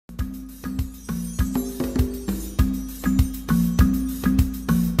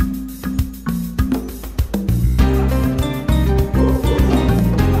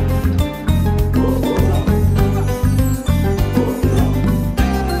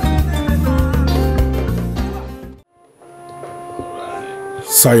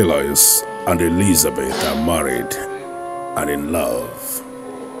Silas and Elizabeth are married and in love.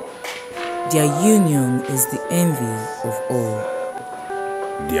 Their union is the envy of all.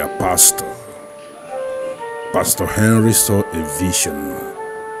 Their pastor, Pastor Henry, saw a vision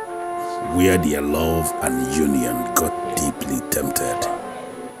where their love and union got deeply tempted.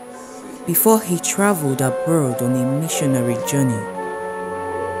 Before he traveled abroad on a missionary journey,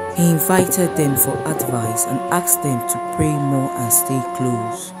 he invited them for advice and asked them to pray more and stay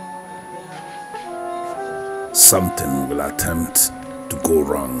close. Something will attempt to go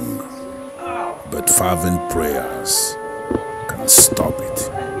wrong, but fervent prayers can stop it.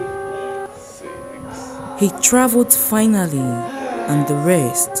 He traveled finally, and the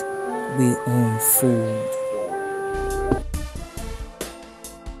rest will unfold.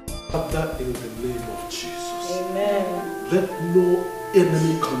 Father, in the name of Jesus, Amen. Let no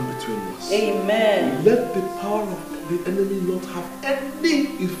enemy come between us. Amen. Let the power of the enemy not have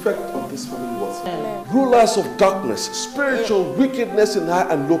any effect on this family whatsoever. Rulers of darkness, spiritual wickedness in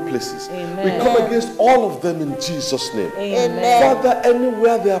high and low places. Amen. We come against all of them in Jesus' name. Amen. Father,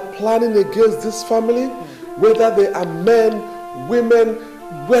 anywhere they are planning against this family, whether they are men, women,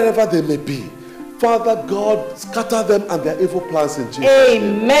 wherever they may be, Father God, scatter them and their evil plans in Jesus'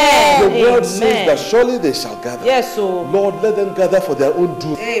 name. Amen. The word says that surely they shall gather. Yes, so Lord, let them gather for their own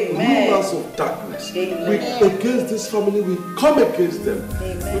doom. Amen. Rulers of darkness, Amen. we against this family, we come against them.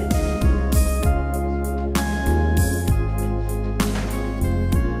 Amen.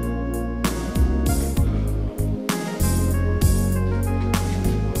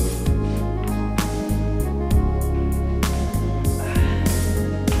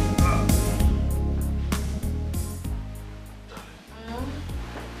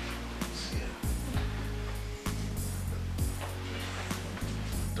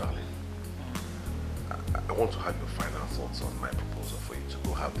 I want to have your final thoughts on my proposal for you to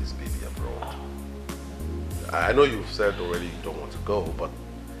go have this baby abroad. I know you've said already you don't want to go, but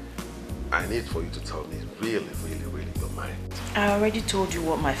I need for you to tell me really your mind. I already told you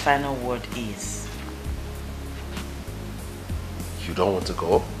what my final word is. You don't want to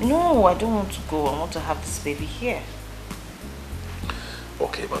go? No, I don't want to go. I want to have this baby here.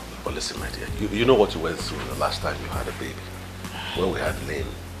 Okay, but listen, my dear. You know what you went through the last time you had a baby, when we had Lynn.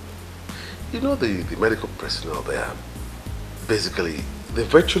 You know the medical personnel there, basically, they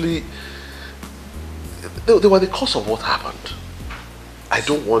virtually, they were the cause of what happened. I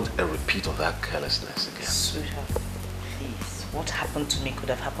don't want a repeat of that carelessness again. Sweetheart, please. What happened to me could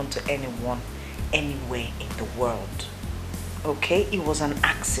have happened to anyone, anywhere in the world. Okay? It was an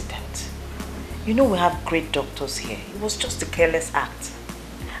accident. You know we have great doctors here. It was just a careless act.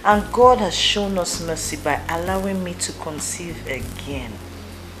 And God has shown us mercy by allowing me to conceive again.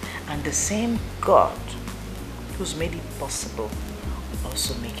 And the same God who's made it possible will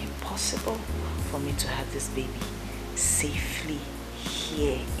also make it possible for me to have this baby safely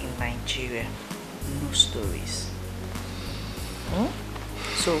here in Nigeria. No stories.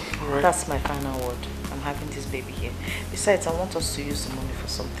 So that's my final word. I'm having this baby here. Besides, I want us to use the money for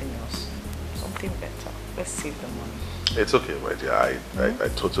something else. Something better. Let's save the money. It's okay, my dear. I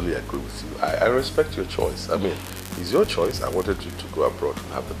totally agree with you. I respect your choice. I mean, it's your choice. I wanted you to go abroad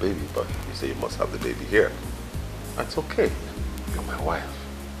and have the baby, but you say you must have the baby here. That's okay. You're my wife.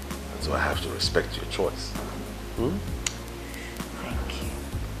 And so I have to respect your choice. Thank you.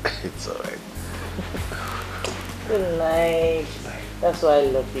 It's alright. Good night. That's why I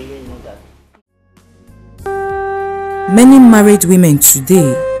love you, you know that. Many married women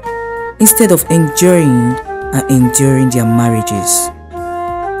today, instead of enjoying, are enduring their marriages.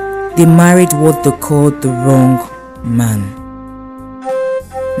 They married what they called the wrong man.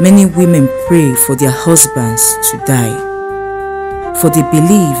 Many women pray for their husbands to die, for they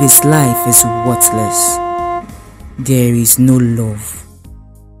believe his life is worthless. There is no love.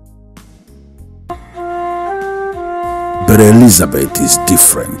 But Elizabeth is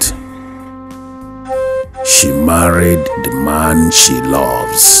different. She married the man she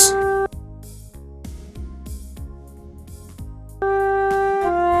loves.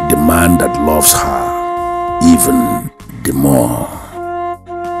 The man that loves her even the more.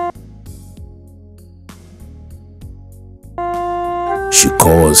 She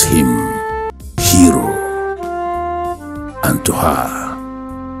calls him hero, and to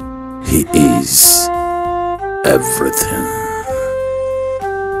her, he is everything.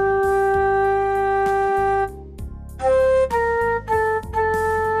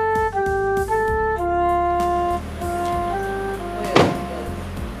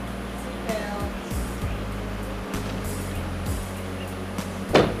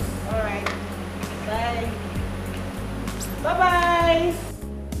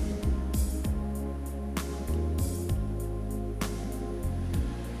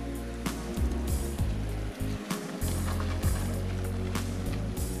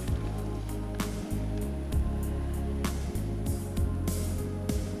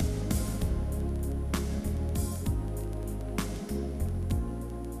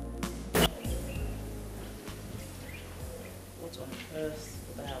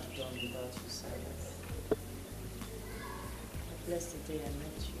 I have done without you, Silas. I bless the day I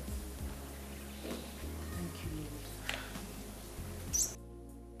met you. Thank you, Lord.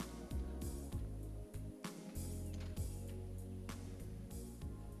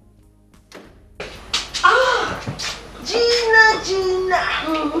 Gina,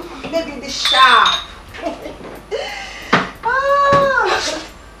 baby, the sharp.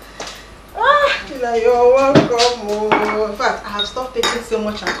 Gina, you're welcome. In fact, I have stopped taking so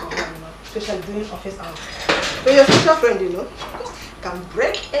much alcohol, especially during office hours. But you're such a friend, can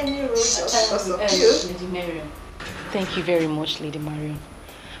break any rule just because of you. Lady Marion. Thank you very much, Lady Marion.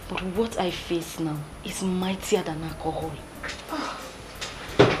 But what I face now is mightier than alcohol.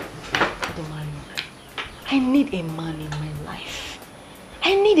 Lady Marion, I need a man in my life.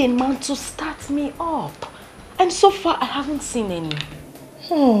 I need a man to start me up. And so far, I haven't seen any.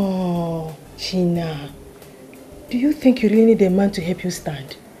 Oh, Gina. Do you think you really need a man to help you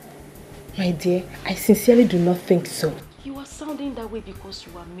stand? My dear, I sincerely do not think so. You are sounding that way because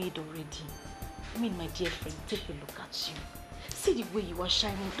you are made already. I mean, my dear friend, take a look at you. See the way you are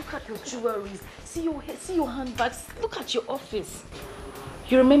shining. Look at your jewelry. See your hair, see your handbags. Look at your office.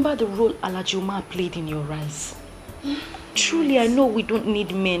 You remember the role Alajoma played in your rise? Truly, I know we don't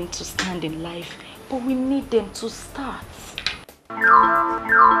need men to stand in life, but we need them to start.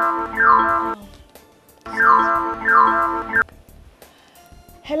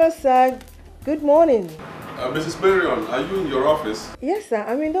 Hello, sir. Good morning. Mrs. Marion, are you in your office? Yes, sir.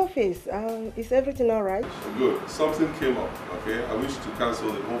 I'm in the office. Is everything all right? Good. Something came up, okay? I wish to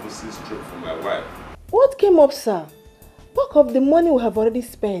cancel the overseas trip for my wife. What came up, sir? Bulk of the money we have already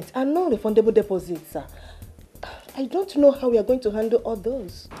spent and non-refundable deposits, sir. I don't know how we are going to handle all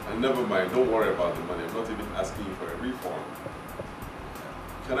those. And never mind, don't worry about the money. I'm not even asking you for a refund.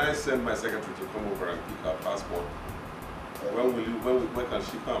 Can I send my secretary to come over and pick her passport? When can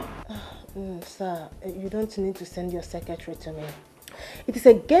she come? Sir, you don't need to send your secretary to me. It is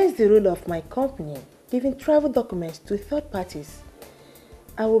against the rule of my company giving travel documents to third parties.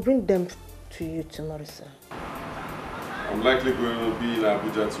 I will bring them to you tomorrow, sir. I'm likely going to be in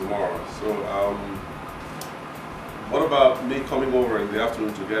Abuja tomorrow, so what about me coming over in the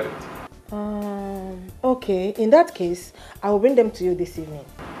afternoon to get it? Okay, in that case, I will bring them to you this evening.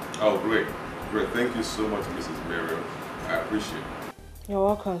 Oh, great. Great. Thank you so much, Mrs. Marion. I appreciate it. You're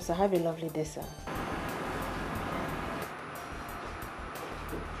welcome, sir. Have a lovely day, sir.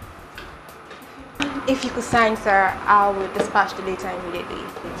 If you could sign, sir, I will dispatch the data immediately.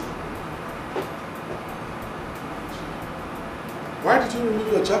 Why did you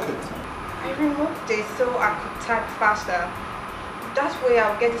remove your jacket? I removed it so I could type faster. That way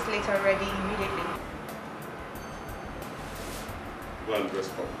I'll get this letter ready immediately. Go and dress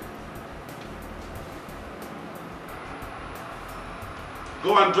properly.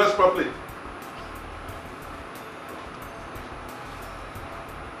 Go and dress properly.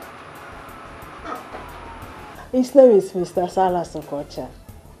 His name is Mr. Salas Okocha.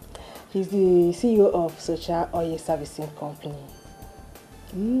 He's the CEO of Social Oil Servicing Company.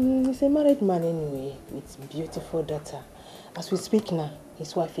 He's a married man anyway, with a beautiful daughter. As we speak now,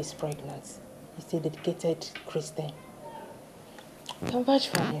 his wife is pregnant. He's a dedicated Christian. I can vouch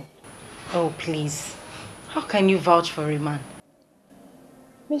for him. Oh, please. How can you vouch for a man?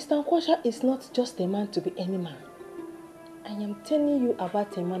 Mr. Okocha is not just a man to be any man. I am telling you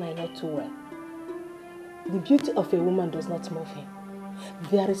about a man I know too well. The beauty of a woman does not move him.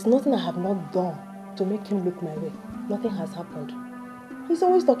 There is nothing I have not done to make him look my way. Nothing has happened. He's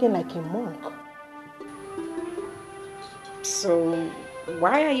always talking like a monk. So,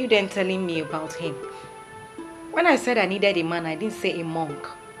 why are you then telling me about him? When I said I needed a man, I didn't say a monk.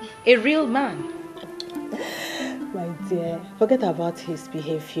 A real man. My dear, forget about his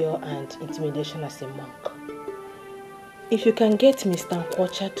behavior and intimidation as a monk. If you can get Mr.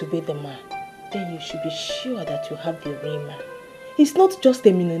 Okocha to be the man, then you should be sure that you have the real man. He's not just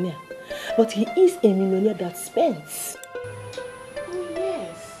a millionaire, but he is a millionaire that spends. Oh,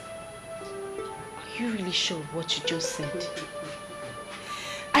 yes. Are you really sure of what you just said?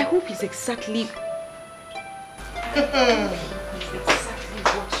 I hope it's exactly... It's exactly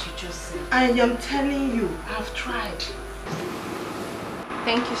what you just said. I am telling you, I've tried.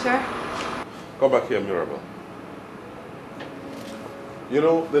 Thank you, sir. Come back here, Mirabel. You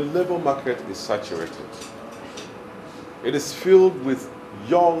know, the labor market is saturated. It is filled with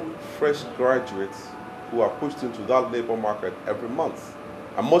young, fresh graduates who are pushed into that labor market every month.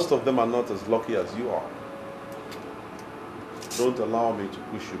 And most of them are not as lucky as you are. Don't allow me to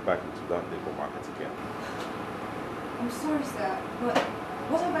push you back into that labor market again. I'm sorry, sir, but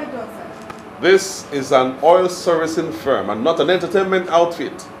what have I done, sir? This is an oil servicing firm and not an entertainment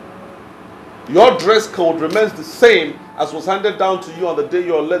outfit. Your dress code remains the same as was handed down to you on the day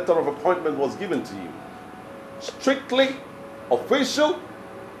your letter of appointment was given to you. Strictly official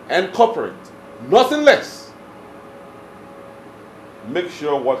and corporate. Nothing less. Make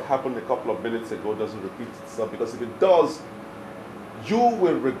sure what happened a couple of minutes ago doesn't repeat itself, because if it does, you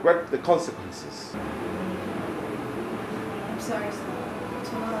will regret the consequences. I'm sorry, sir.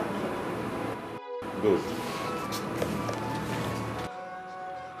 Tomorrow. Good.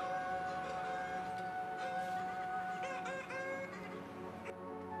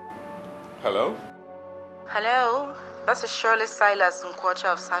 Hello? Hello, this is Shirley Silas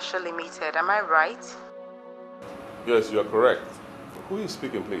Nkwocha of Sasha Limited. Am I right? Yes, you are correct. Who is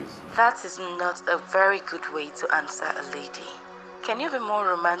speaking, please? That is not a very good way to answer a lady. Can you be more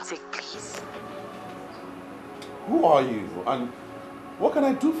romantic, please? Who are you? And what can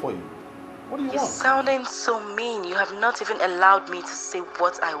I do for you? What do you You're want? sounding so mean. You have not even allowed me to say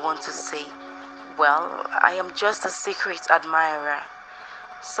what I want to say. Well, I am just a secret admirer.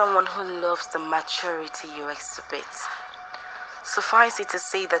 Someone who loves the maturity you exhibit. Suffice it to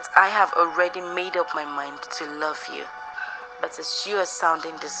say that I have already made up my mind to love you. But as you are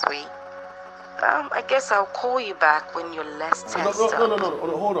sounding this way, I guess I'll call you back when you're less tensed up.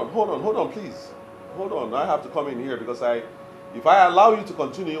 No, hold on, please. Hold on, I have to come in here because if I allow you to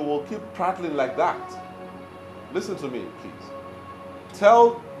continue, you will keep prattling like that. Listen to me, please.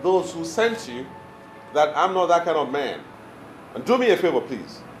 Tell those who sent you that I'm not that kind of man. And do me a favor,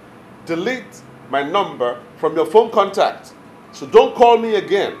 please. Delete my number from your phone contact. So don't call me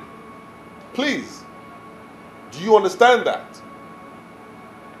again. Please. Do you understand that?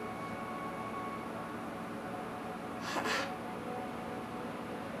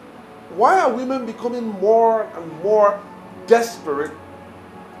 Why are women becoming more and more desperate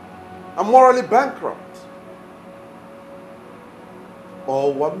and morally bankrupt?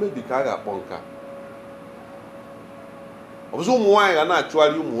 Or what may be kind of ponka? What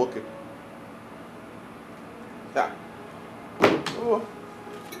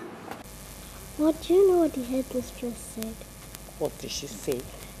do you know what the headmistress said? What did she say?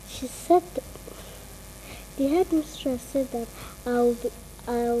 She said the headmistress said that I'll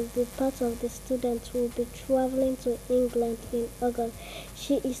be part of the students who will be traveling to England in August.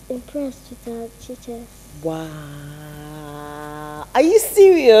 She is impressed with her teachers. Wow. Are you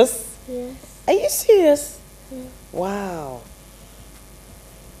serious? Yes. Are you serious? Yeah. Wow.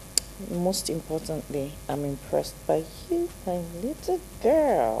 Most importantly, I'm impressed by you, my little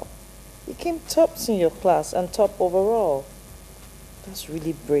girl. You came tops in your class and top overall. That's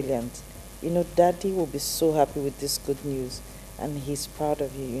really brilliant. You know, Daddy will be so happy with this good news, and he's proud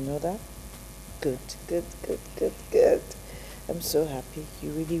of you. You know that? Good. I'm so happy. You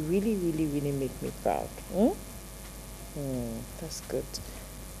really make me proud. That's good.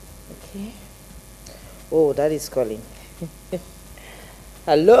 Okay. Oh, Daddy's calling.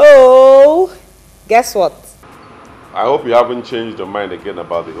 Hello? Guess what? I hope you haven't changed your mind again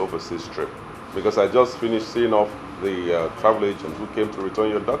about the overseas trip, because I just finished seeing off the travel agent who came to return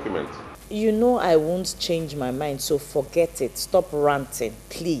your documents. You know I won't change my mind, so forget it. Stop ranting,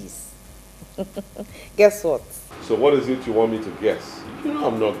 please. Guess what? So what is it you want me to guess? You know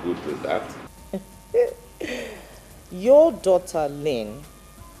I'm not good with that. Your daughter Lynn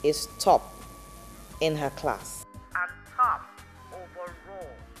is top in her class. And top overall.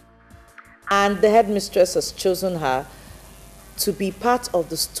 And the headmistress has chosen her to be part of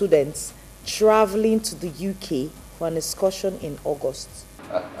the students traveling to the UK for an excursion in August.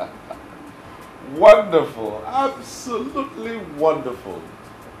 Wonderful. Absolutely wonderful.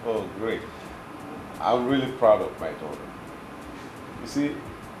 Oh, great. I'm really proud of my daughter. You see,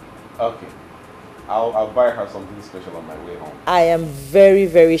 okay, I'll buy her something special on my way home. I am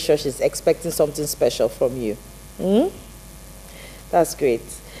very sure she's expecting something special from you. That's great.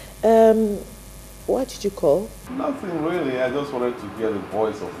 Why did you call? Nothing really. I just wanted to hear the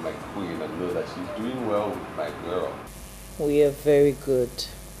voice of my queen and know that she's doing well with my girl. We are very good.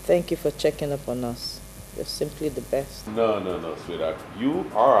 Thank you for checking up on us. You're simply the best. No, sweetheart. You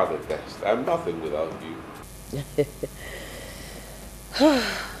are the best. I'm nothing without you.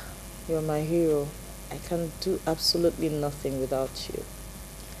 You're my hero. I can do absolutely nothing without you.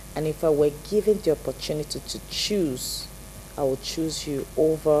 And if I were given the opportunity to choose, I would choose you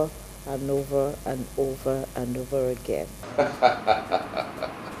over and over and over and over again.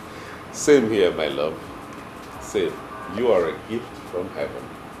 Same here, my love. Same. You are a gift from heaven.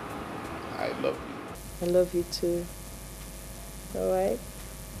 I love you. I love you too. All right?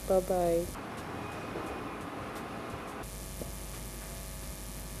 Bye-bye.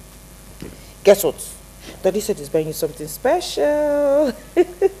 Guess what? Daddy said he's buying you something special.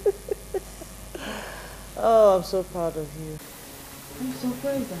 Oh, I'm so proud of you. I'm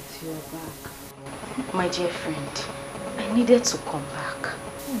surprised that you're back. My dear friend, I needed to come back.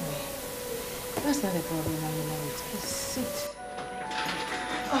 Anyway, that's not a problem anymore. Please sit.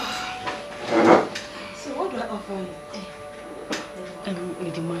 So what do I offer you?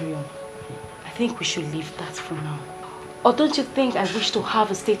 Lady Marion, I think we should leave that for now. Or don't you think I wish to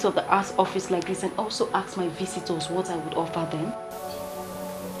have a state-of-the-art office like this and also ask my visitors what I would offer them?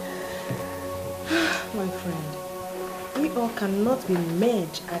 My friend, we all cannot be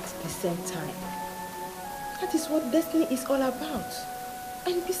merged at the same time. That is what destiny is all about.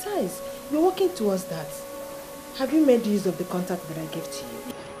 And besides, we're working towards that. Have you made use of the contact that I gave to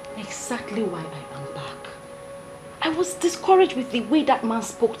you? Exactly why I am back. I was discouraged with the way that man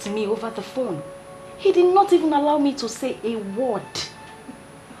spoke to me over the phone. He did not even allow me to say a word.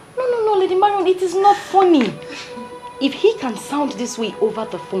 No, Lady Marion, it is not funny. If he can sound this way over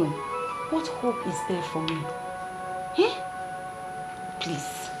the phone, what hope is there for me? Eh?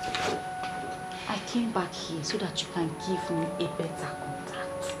 Please. I came back here so that you can give me a better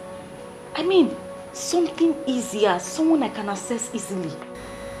contact. I mean, something easier, someone I can access easily.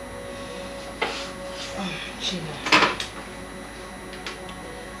 Chioma,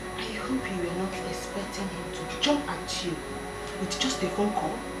 I hope you were not expecting him to jump at you with just a phone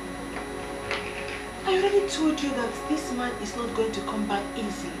call. I already told you that this man is not going to come back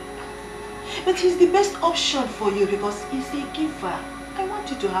easily. But he's the best option for you because he's a giver. I want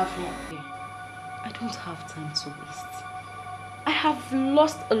you to have him. I don't have time to waste. I have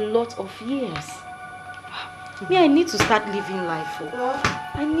lost a lot of years. Me, I need to start living life.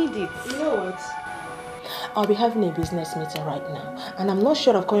 I need it. You know what? I'll be having a business meeting right now, and I'm not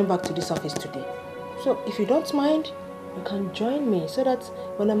sure of coming back to this office today. So if you don't mind, you can join me so that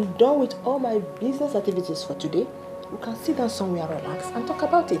when I'm done with all my business activities for today, we can sit down somewhere, relax, and talk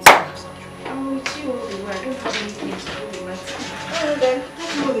about it. I'm with you all the way. I don't have anything to do with my time. Alright then,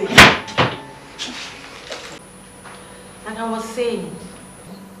 let's move it. And I was saying,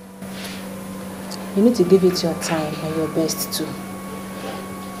 you need to give it your time and your best too.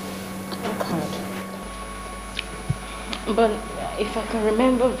 Work hard. but if I can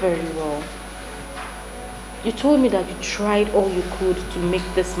remember very well, you told me that you tried all you could to make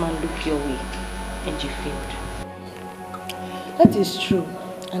this man look your way, and you failed. That is true.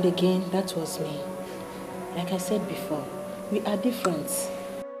 And again, that was me. Like I said before, we are different.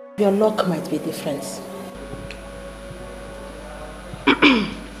 Your luck might be different.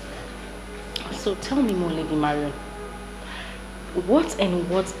 So tell me more, Lady Marion. What and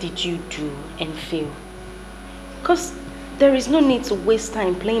what did you do and fail? Because there is no need to waste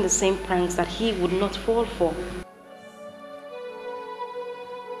time playing the same pranks that he would not fall for.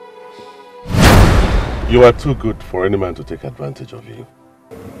 You are too good for any man to take advantage of you.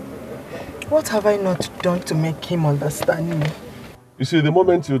 What have I not done to make him understand me? You see, the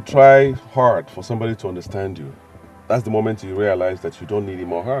moment you try hard for somebody to understand you, that's the moment you realize that you don't need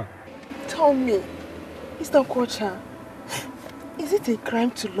him or her. Tell me, Mr. Kocha, is it a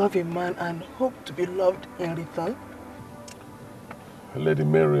crime to love a man and hope to be loved in return? Lady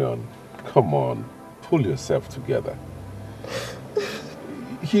Marion, come on, pull yourself together.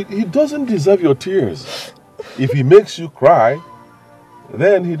 He doesn't deserve your tears. If he makes you cry,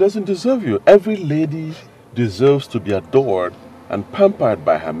 then he doesn't deserve you. Every lady deserves to be adored and pampered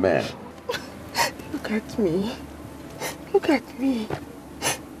by her man. Look at me. Look at me.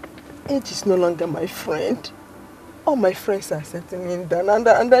 Age is no longer my friend. All my friends are settling down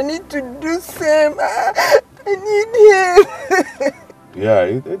and I need to do the same. I need him.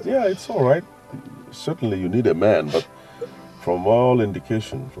 Yeah, it's all right. Certainly you need a man, but from all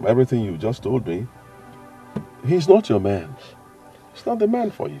indication, from everything you just told me, he's not your man. He's not the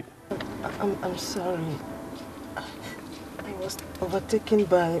man for you. I'm sorry. I was overtaken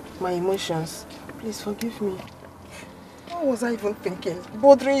by my emotions. Please forgive me. What was I even thinking?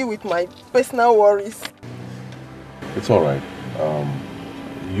 Bothering you with my personal worries. It's all right.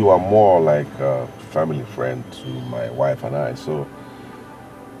 You are more like a family friend to my wife and I, so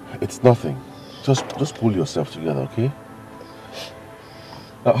it's nothing. Just pull yourself together, okay?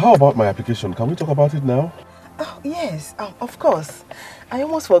 Now, how about my application? Can we talk about it now? Oh, yes, of course. I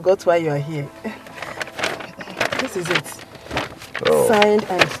almost forgot why you are here. This is it. Oh. Signed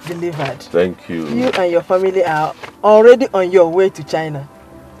and delivered. Thank you. You and your family are already on your way to China.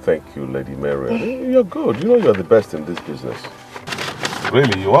 Thank you, Lady Marion. You're good. You know you're the best in this business.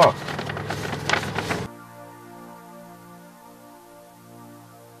 Really, you are.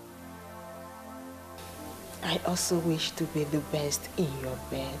 I also wish to be the best in your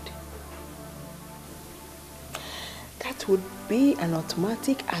bed. it would be an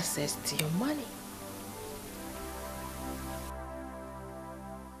automatic access to your money.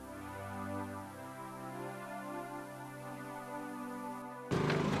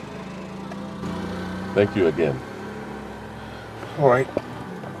 Thank you again. All right.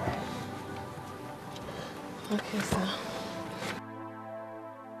 Okay, sir.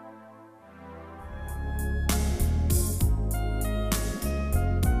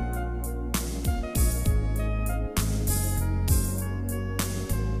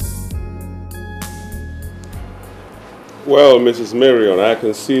 Well, Mrs. Marion, I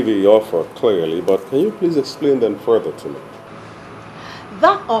can see the offer clearly, but can you please explain them further to me?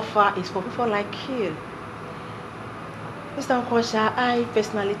 That offer is for people like you. Mr. Nkosha, I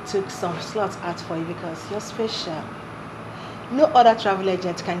personally took some slots out for you because you're special. No other travel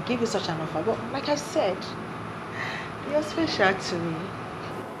agent can give you such an offer, but like I said, you're special to me.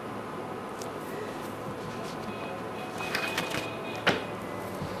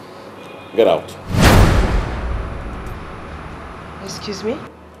 Get out. Excuse me?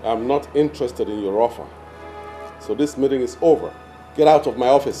 I'm not interested in your offer. So this meeting is over. Get out of my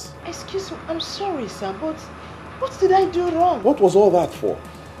office. Excuse me, I'm sorry, sir, but what did I do wrong? What was all that for?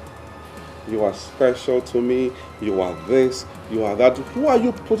 You are special to me. You are this. You are that. Who are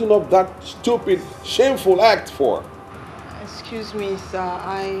you putting up that stupid, shameful act for? Excuse me, sir.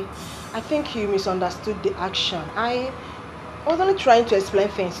 I think you misunderstood the action. I was only trying to explain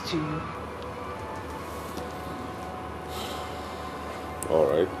things to you. All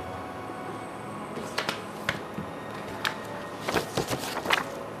right.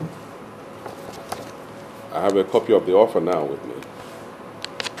 I have a copy of the offer now with me.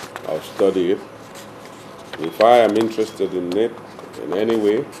 I'll study it. If I am interested in it in any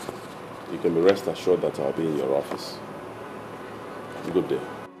way, you can be rest assured that I'll be in your office. Good day.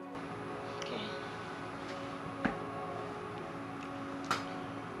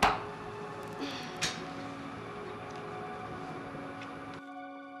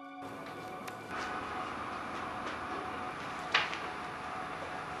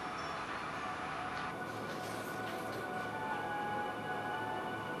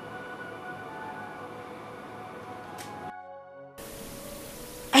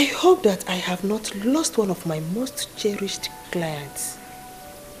 I hope that I have not lost one of my most cherished clients.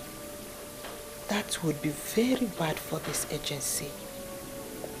 That would be very bad for this agency.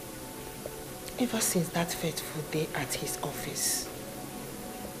 Ever since that fateful day at his office,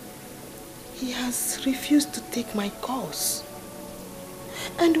 he has refused to take my calls.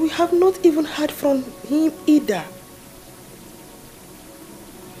 And we have not even heard from him either.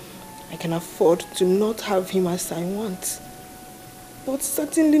 I can afford to not have him as I want, but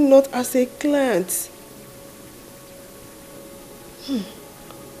certainly not as a client.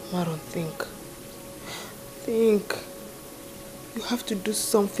 Maron, think. You have to do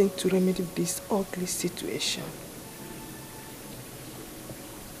something to remedy this ugly situation.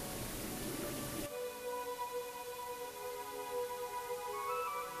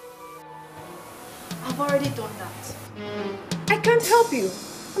 I've already done that. I can't help you.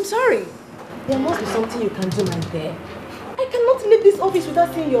 I'm sorry. There must be something you can do, my dear. I cannot leave this office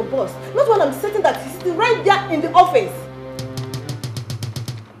without seeing your boss. Not when I'm certain that he's sitting right there in the office.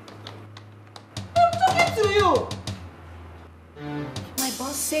 I'm talking to you. My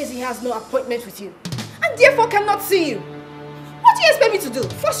boss says he has no appointment with you and therefore cannot see you. What do you expect me to do?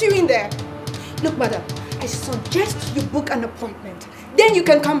 Force you in there? Look, madam, I suggest you book an appointment. Then you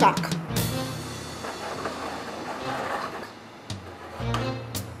can come back.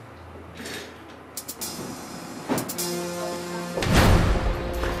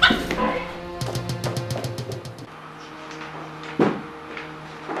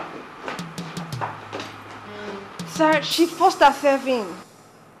 Sir, she forced herself in.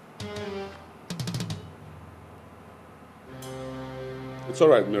 It's all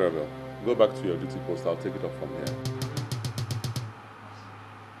right, Mirabel. Go back to your duty post. I'll take it up from here.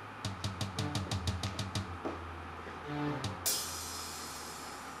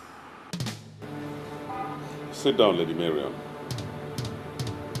 Sit down, Lady Marion.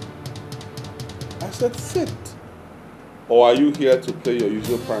 I said sit. Or are you here to play your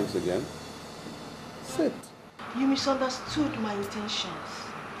usual pranks again? Sit. You misunderstood my intentions.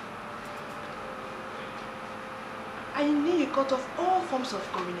 I knew you cut off all forms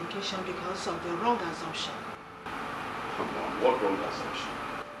of communication because of the wrong assumption. Come on, what wrong assumption?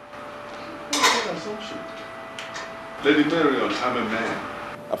 What wrong assumption? Lady Marion, I'm a man.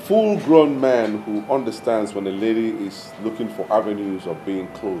 A full-grown man who understands when a lady is looking for avenues of being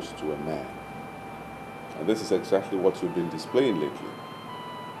close to a man. And this is exactly what you've been displaying lately.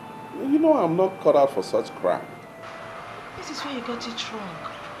 You know I'm not cut out for such crap. This is where you got it wrong.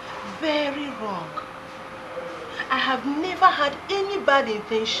 Very wrong. I have never had any bad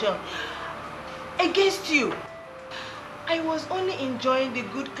intention against you. I was only enjoying the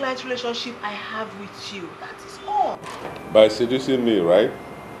good client relationship I have with you. That is all. By seducing me, right?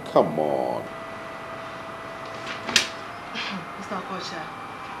 Come on. Mr. Okocha,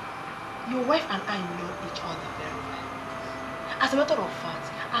 your wife and I know each other very well. As a matter of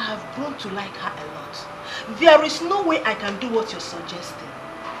fact, I have grown to like her a lot. There is no way I can do what you're suggesting.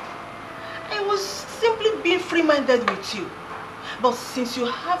 I was simply being free-minded with you. But since you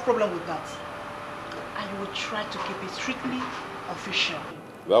have problem with that, I will try to keep it strictly official.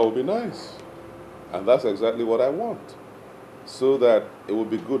 That would be nice. And that's exactly what I want. So that it will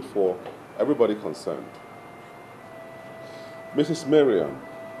be good for everybody concerned. Mrs. Mariam,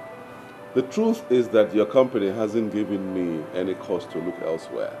 the truth is that your company hasn't given me any cause to look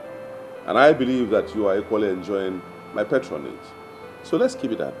elsewhere. And I believe that you are equally enjoying my patronage. So let's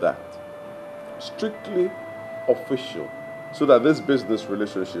keep it at that. Strictly official. So that this business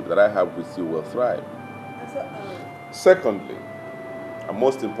relationship that I have with you will thrive. Secondly, and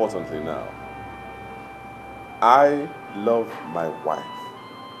most importantly now, I love my wife.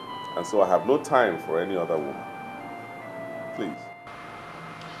 And so I have no time for any other woman. Please.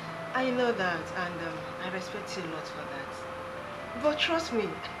 I know that, and I respect you a lot for that. But trust me,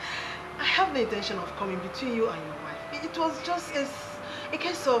 I have the intention of coming between you and your wife. It was just a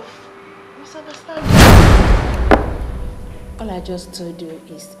case of misunderstanding. All I just told you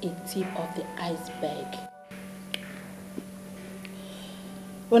is a tip of the iceberg.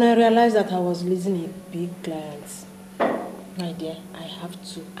 When I realized that I was losing a big client, my dear, I have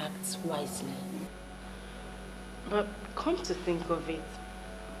to act wisely. But come to think of it,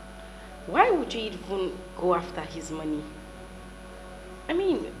 why would you even go after his money? I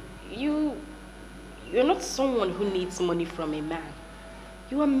mean, you're not someone who needs money from a man.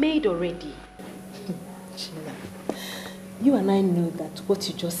 You are made already. Gina, you and I know that what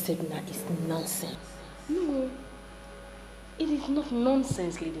you just said now is nonsense. No, it is not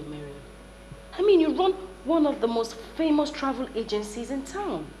nonsense, Lady Mary. I mean, you run one of the most famous travel agencies in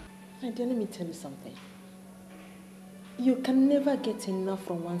town. My dear, let me tell you something. You can never get enough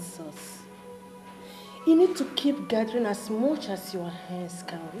from one source. You need to keep gathering as much as your hands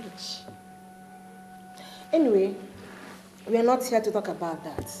can reach. Anyway, we are not here to talk about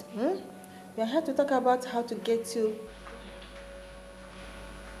that. We are here to talk about how to get you.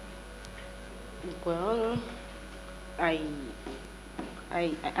 Well, I'm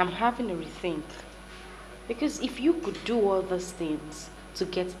having a rethink. Because if you could do all those things to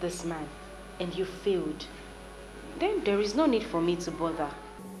get this man and you failed, then there is no need for me to bother.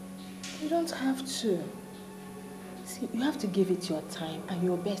 You don't have to. See, you have to give it your time and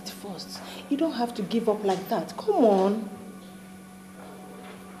your best first. You don't have to give up like that. Come on.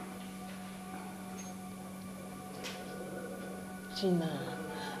 Gina,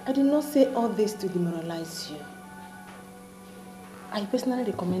 I did not say all this to demoralize you. I personally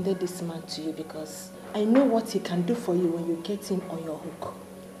recommended this man to you because I know what he can do for you when you get him on your hook.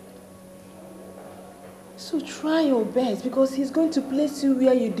 So try your best because he's going to place you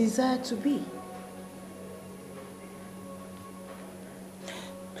where you desire to be.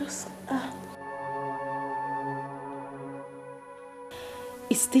 Just,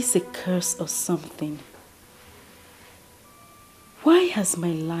 Is this a curse or something? Why has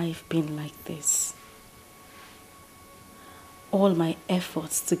my life been like this? All my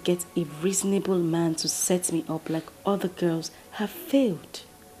efforts to get a reasonable man to set me up like other girls have failed.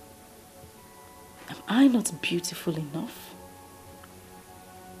 Am I not beautiful enough?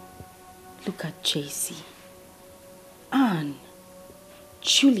 Look at JC, Anne,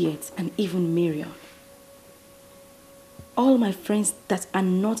 Juliet, and even Miriam. All my friends that are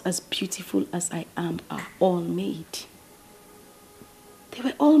not as beautiful as I am are all made. They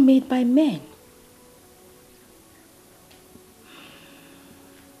were all made by men.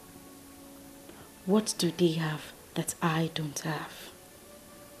 What do they have that I don't have?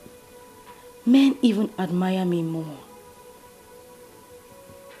 Men even admire me more.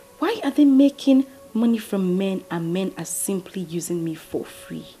 Why are they making money from men and men are simply using me for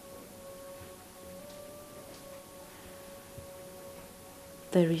free?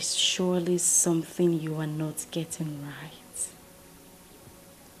 There is surely something you are not getting right.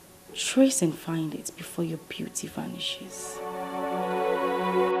 Trace and find it before your beauty vanishes.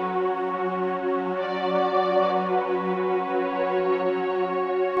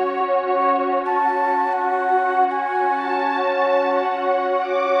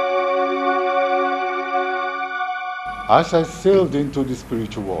 As I sailed into the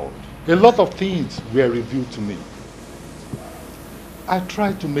spiritual world, a lot of things were revealed to me. I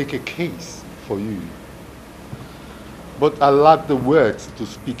tried to make a case for you, but I lack the words to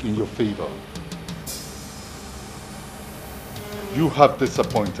speak in your favor. You have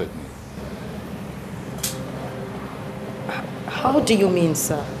disappointed me. How do you mean,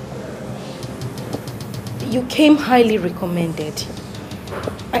 sir? You came highly recommended.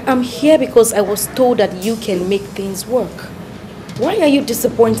 I am here because I was told that you can make things work. Why are you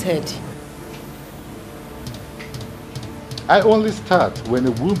disappointed? I only start when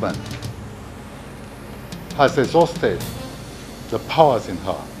a woman has exhausted the powers in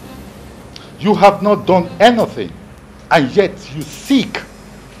her. You have not done anything, and yet you seek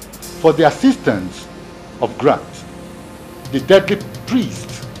for the assistance of Grant, the deadly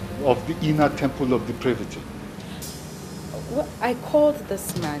priest of the inner temple of depravity. Well, I called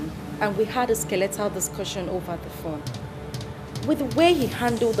this man and we had a skeletal discussion over the phone. With the way he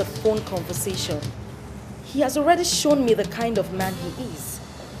handled the phone conversation, he has already shown me the kind of man he is.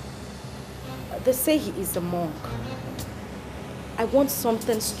 They say he is a monk. I want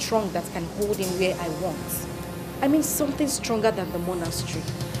something strong that can hold him where I want. I mean something stronger than the monastery.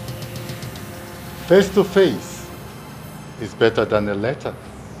 Face to face is better than a letter.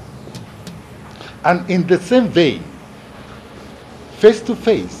 And in the same vein, face to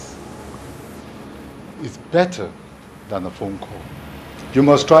face is better than a phone call. You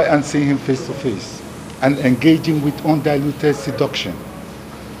must try and see him face to face and engage him with undiluted seduction.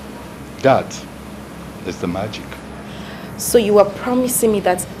 That is the magic. So you are promising me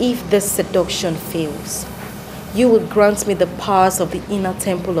that if this seduction fails, you will grant me the powers of the inner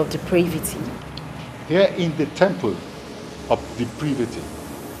temple of depravity? Here in the temple of depravity,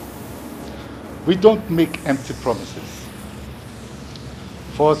 we don't make empty promises.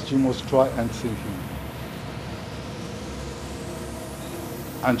 First, you must try and see him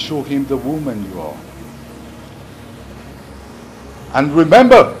and show him the woman you are. And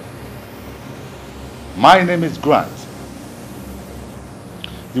remember, my name is Grant,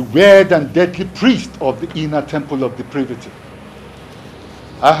 the weird and deadly priest of the inner temple of depravity.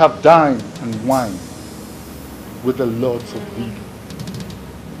 I have dined and wined with the lords of evil.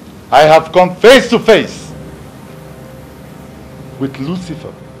 I have come face to face with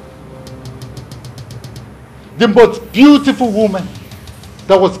Lucifer, the most beautiful woman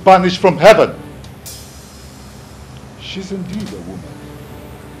that was banished from heaven. She's indeed a woman.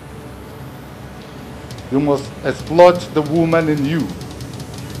 You must exploit the woman in you.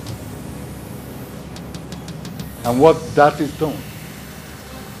 And what that is done,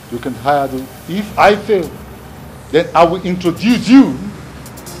 you can hire the, if I fail, then I will introduce you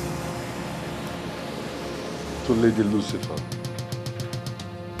to Lady Lucifer.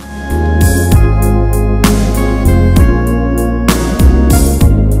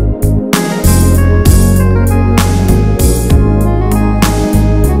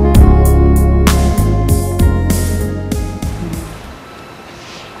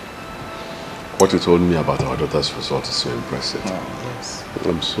 What you told me about our daughter's result is so impressive. Oh, yes.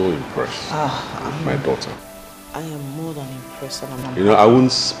 I'm so impressed with my daughter. I am more than impressed. And I'm You know, I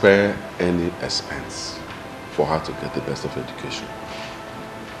wouldn't spare any expense for her to get the best of education.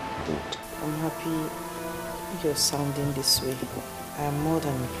 I won't. I'm happy you're sounding this way. I am more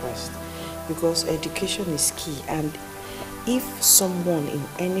than impressed because education is key, and if someone in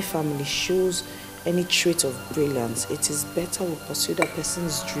any family shows any trait of brilliance, it is better we pursue that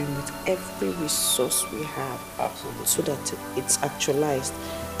person's dream with every resource we have. Absolutely. So that it's actualized.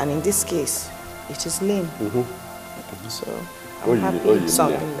 And in this case, it is lame. So I'm happy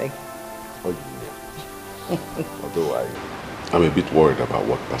sounding like... Although I'm a bit worried about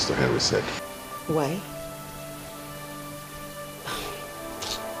what Pastor Henry said. Why?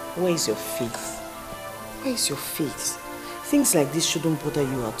 Where is your faith? Where is your faith? Things like this shouldn't bother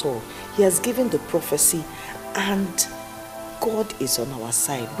you at all. He has given the prophecy and God is on our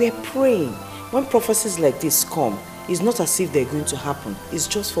side. We're praying. When prophecies like this come, it's not as if they're going to happen. It's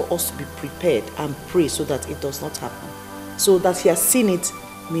just for us to be prepared and pray so that it does not happen. So that he has seen it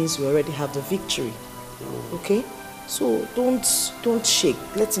means we already have the victory. Okay? So don't shake.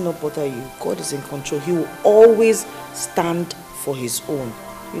 Let it not bother you. God is in control. He will always stand for his own.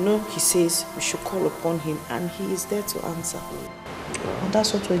 You know, he says we should call upon him and he is there to answer. And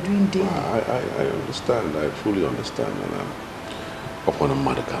that's what we're doing daily. I understand. I fully understand. And I'm upon a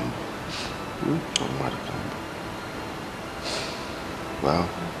mother camp. Well,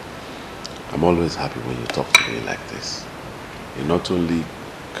 I'm always happy when you talk to me like this. It not only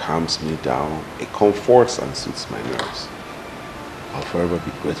calms me down, it comforts and soothes my nerves. I'll forever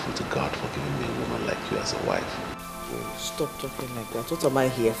be grateful to God for giving me a woman like you as a wife. Stop talking like that. What am I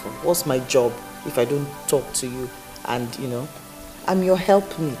here for? What's my job if I don't talk to you and, you know, I'm your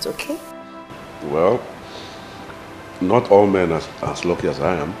helpmate, okay? Well, not all men are as lucky as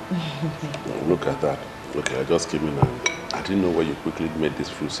I am. Look at that. Okay, I just came in and I didn't know where you quickly made this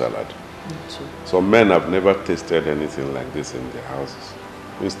fruit salad. Some men have never tasted anything like this in their houses.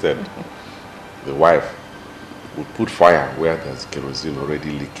 Instead, the wife would put fire where there's kerosene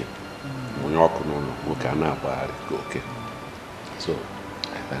already leaking. Okay. So,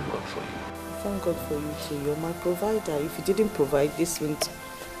 I thank God for you. Thank God for you too. You're my provider. If you didn't provide, this wouldn't,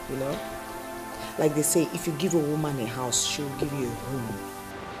 you know. Like they say, if you give a woman a house, she'll give you a home.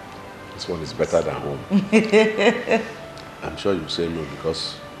 This one is better than home. I'm sure you say no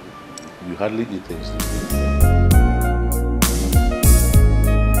because you hardly eat things.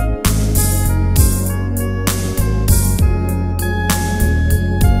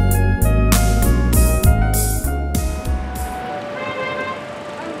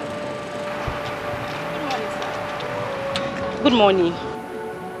 Good morning.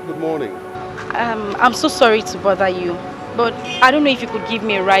 Good morning. I'm so sorry to bother you, but I don't know if you could give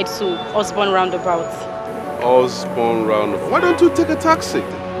me a ride to Osborne Roundabout. Osborne Roundabout. Why don't you take a taxi?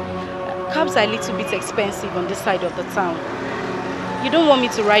 Cabs are a little bit expensive on this side of the town. You don't want me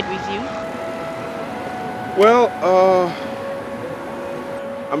to ride with you? Well,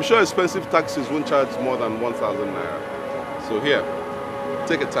 I'm sure expensive taxis won't charge more than 1,000 naira. So here,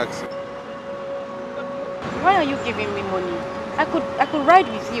 take a taxi. Why are you giving me money? I could ride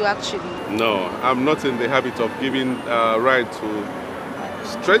with you actually. No, I'm not in the habit of giving a ride to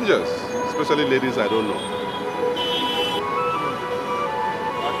strangers, especially ladies I don't know.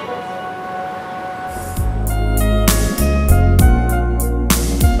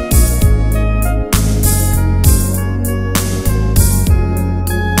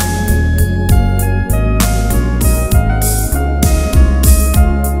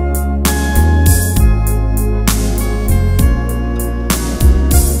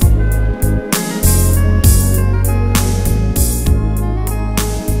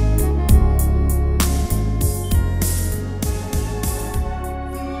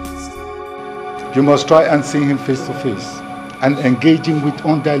 You must try and see him face to face and engage him with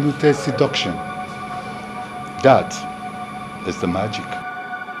undiluted seduction. That is the magic.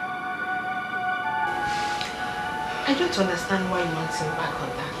 I don't understand why you want him back on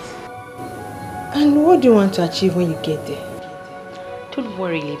that. And what do you want to achieve when you get there? Don't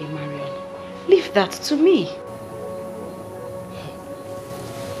worry, Lady Marion. Leave that to me.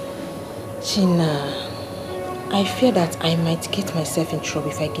 China, I fear that I might get myself in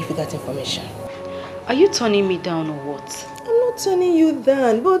trouble if I give you that information. Are you turning me down or what? I'm not turning you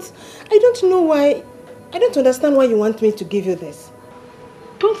down, but I don't know why. I don't understand why you want me to give you this.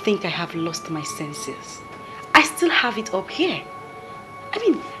 Don't think I have lost my senses. I still have it up here. I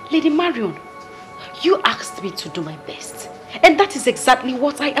mean, Lady Marion, you asked me to do my best. And that is exactly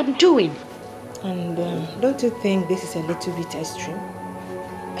what I am doing. And don't you think this is a little bit extreme?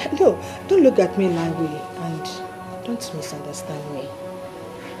 No, don't look at me that way and don't misunderstand me.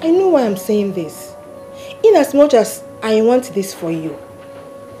 I know why I'm saying this. In as much as I want this for you,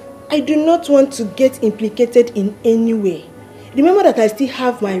 I do not want to get implicated in any way. Remember that I still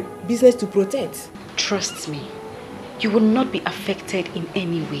have my business to protect. Trust me, you will not be affected in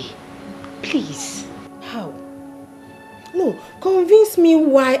any way. Please. How? No, convince me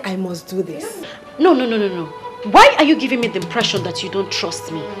why I must do this. No. Why are you giving me the impression that you don't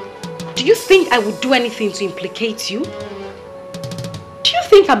trust me? Do you think I would do anything to implicate you? Do you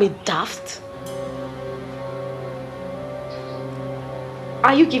think I'm a daft?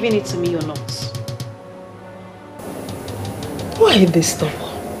 Are you giving it to me or not? Why this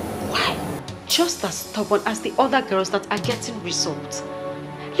stubborn? Why? Just as stubborn as the other girls that are getting results.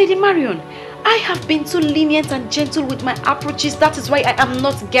 Lady Marion, I have been too lenient and gentle with my approaches. That is why I am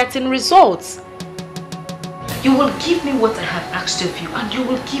not getting results. You will give me what I have asked of you, and you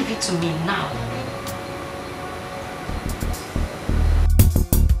will give it to me now.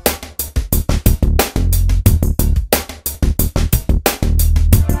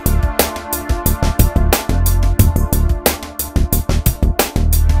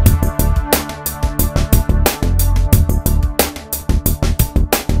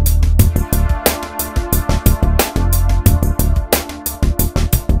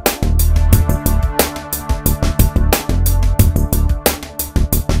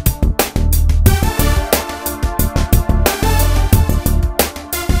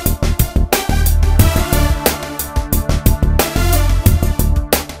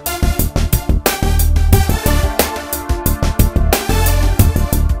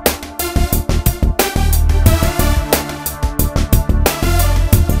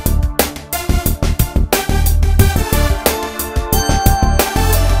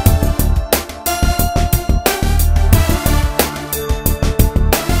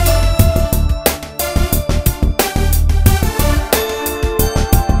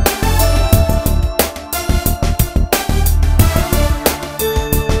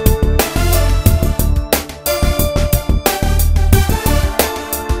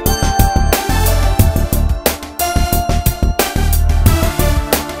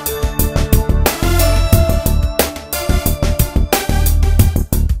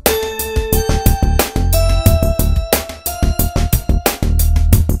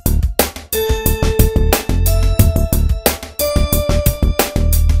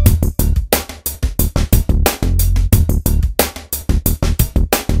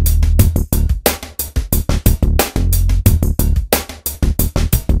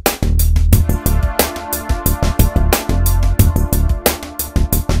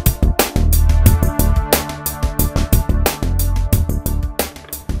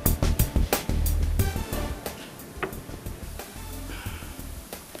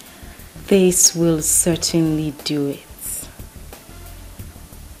 This will certainly do it.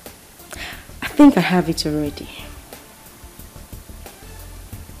 I think I have it already.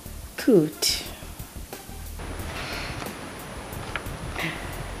 Good.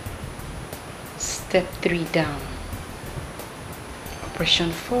 Step 3 down.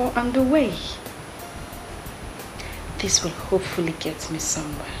 Operation 4 underway. This will hopefully get me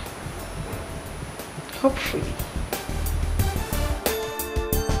somewhere. Hopefully.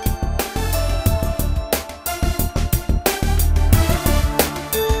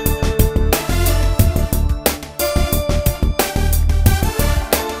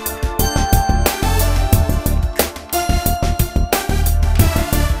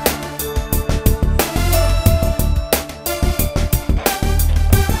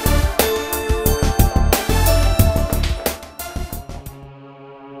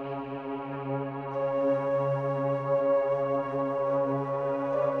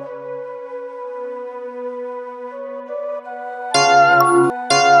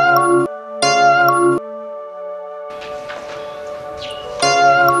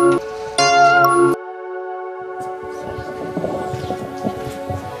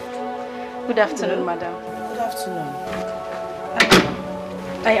 Good afternoon, madam. Good afternoon.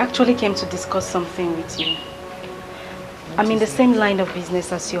 I actually came to discuss something with you. I'm in the same line of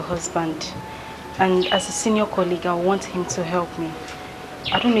business as your husband, and as a senior colleague, I want him to help me.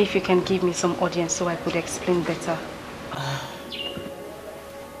 I don't know if you can give me some audience so I could explain better.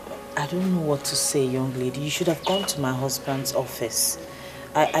 I don't know what to say, young lady. You should have gone to my husband's office.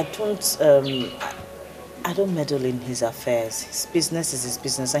 I don't meddle in his affairs. His business is his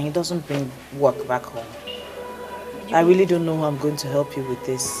business, and he doesn't bring work back home. I really don't know how I'm going to help you with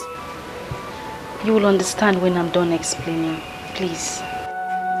this. You will understand when I'm done explaining. Please.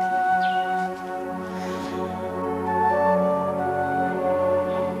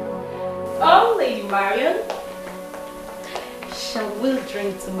 Oh, Lady Marion. Shall we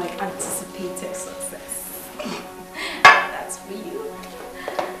drink to my anticipated success? That's for you.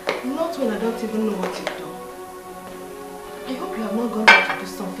 Not when I don't even know what you've done. I hope you have not gone there to do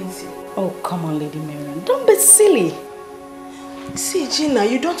something silly. Oh, come on, Lady Marion. Don't be silly. See, Gina,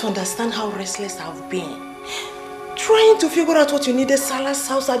 you don't understand how restless I've been. Trying to figure out what you needed Salah's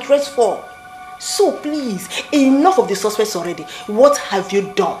house address for. So please, enough of the suspects already. What have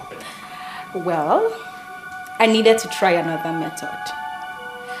you done? Well, I needed to try another method.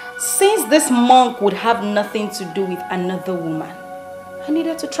 Since this monk would have nothing to do with another woman, I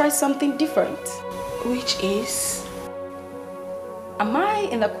needed to try something different. Which is? Am I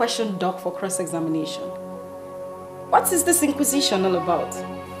in the question dock for cross-examination? What is this inquisition all about?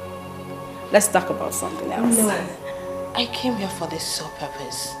 Let's talk about something else. No, I came here for the sole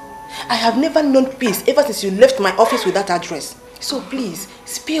purpose. I have never known peace ever since you left my office with that address. So please,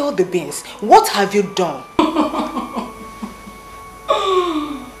 spill the beans. What have you done?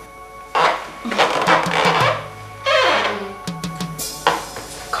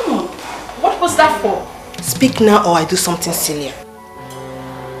 Come on, what was that for? Speak now or I do something silly.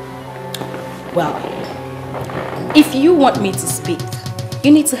 Well, if you want me to speak,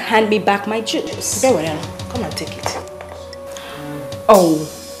 you need to hand me back my juice. Come and take it. Oh,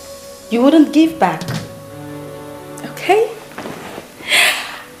 you wouldn't give back? Okay.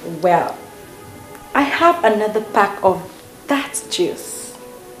 Well, I have another pack of that juice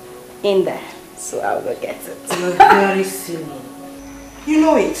in there, so I'll go get it. You're very silly. You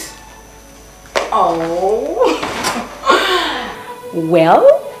know it. Oh.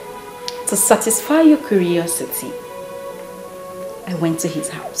 Well, to satisfy your curiosity, I went to his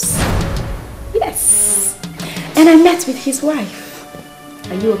house. Yes. And I met with his wife.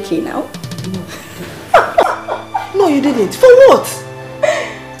 Are you okay now? No. No, you didn't. For what?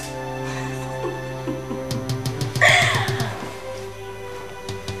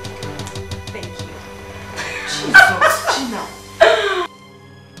 Thank you. Jesus, Gina.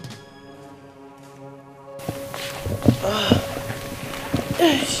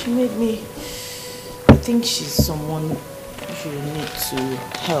 She made me. I think she's someone you need to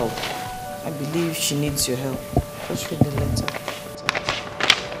help. I believe she needs your help. Just read the letter.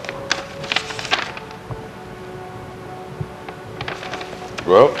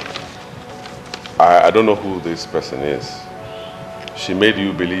 Well, I don't know who this person is. She made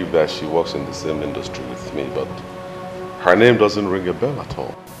you believe that she works in the same industry with me, but her name doesn't ring a bell at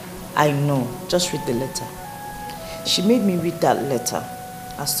all. I know. Just read the letter. She made me read that letter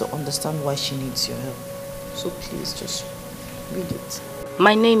as to understand why she needs your help. So please, just read it.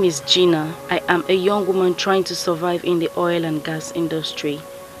 My name is Gina. I am a young woman trying to survive in the oil and gas industry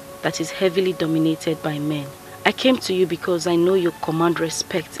that is heavily dominated by men I came to you because I know you command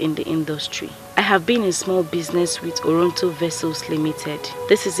respect in the industry. I have been in small business with Oronto Vessels Limited.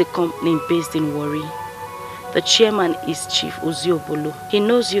 This is a company based in Warri. The chairman is Chief Oziobolo. He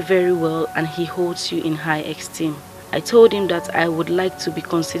knows you very well and he holds you in high esteem. I told him that I would like to be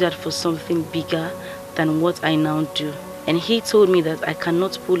considered for something bigger than what I now do. And he told me that I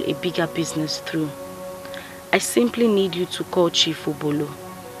cannot pull a bigger business through. I simply need you to call Chief Obolo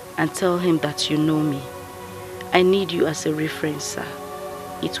and tell him that you know me. I need you as a reference, sir.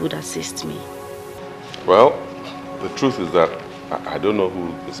 It would assist me. Well, the truth is that I don't know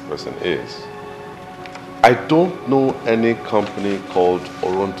who this person is. I don't know any company called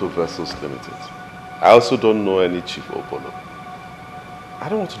Oronto Vessels Limited. I also don't know any Chief Obolo. I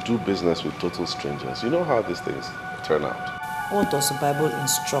don't want to do business with total strangers. You know how these things turn out. What does the Bible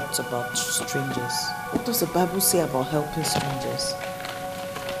instruct about strangers? What does the Bible say about helping strangers?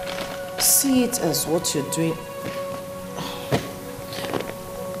 See it as what you're doing.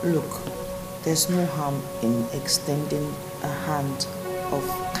 Look, there's no harm in extending a hand of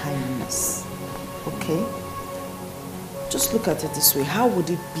kindness, okay? Just look at it this way. How would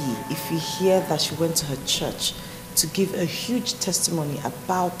it be if you hear that she went to her church to give a huge testimony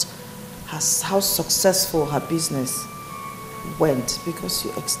about how successful her business went because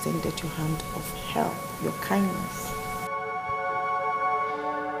you extended your hand of help, your kindness?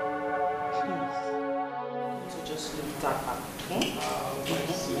 Please. So just leave that up, okay? I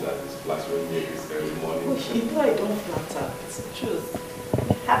see that it's flattering me this early morning. You know I don't flatter. It's the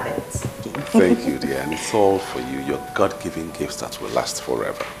truth. Habit. Thank you, dear. And it's all for you. Your God-given gifts that will last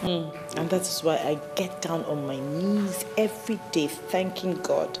forever. And that is why I get down on my knees every day thanking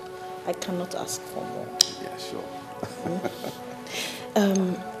God. I cannot ask for more. Yeah, sure.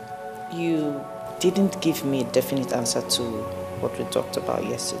 You didn't give me a definite answer to what we talked about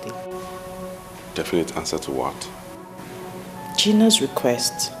yesterday. Definite answer to what? Gina's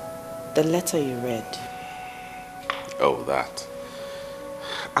request, the letter you read. Oh, that.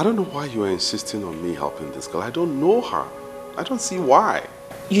 I don't know why you are insisting on me helping this girl. I don't know her. I don't see why.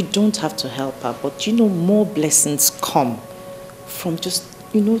 You don't have to help her, but you know more blessings come from just,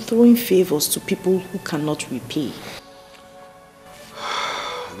 throwing favors to people who cannot repay.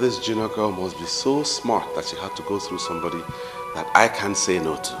 This Gina girl must be so smart that she had to go through somebody that I can't say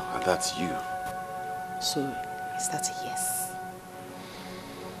no to, and that's you. So, is that a yes?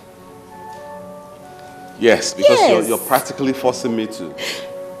 Yes, because Yes. You're practically forcing me to.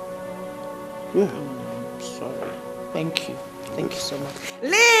 Yeah. Sorry. Thank you. Thank you so much.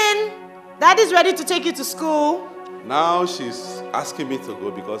 Lynn! Daddy's ready to take you to school. Now she's asking me to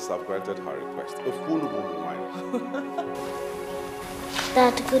go because I've granted her request. A fool woman.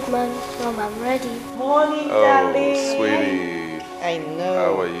 Dad, good morning, Mom. I'm ready. Morning, Oh, darling. sweetie. I know.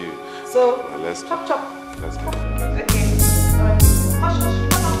 How are you? So, Now let's chop chop. Let's go. Okay. All right. Hush,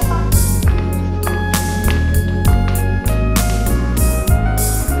 hush.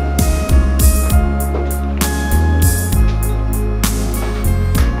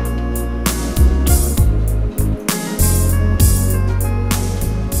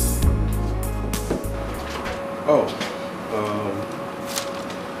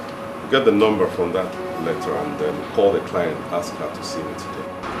 Get the number from that letter and then call the client and ask her to see me today.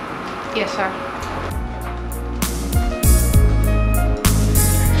 Yes, sir.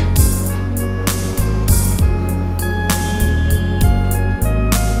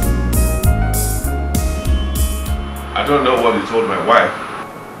 I don't know what you told my wife.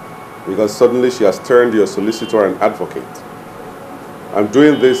 Because suddenly she has turned your solicitor and advocate. I'm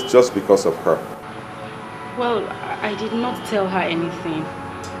doing this just because of her. Well, I did not tell her anything.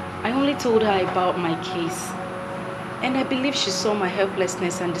 I only told her about my case. And I believe she saw my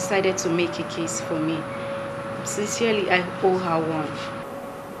helplessness and decided to make a case for me. Sincerely, I owe her one.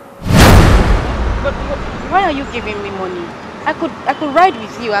 But why are you giving me money? I could ride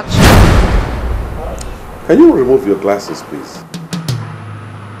with you, actually. Can you remove your glasses, please?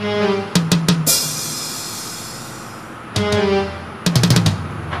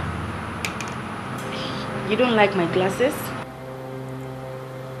 You don't like my glasses?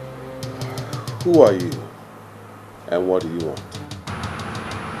 Who are you? And what do you want?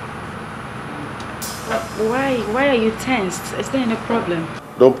 Why are you tensed? Is there any problem?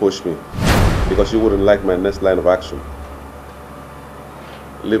 Don't push me, because you wouldn't like my next line of action.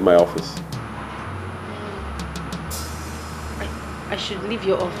 Leave my office. I should leave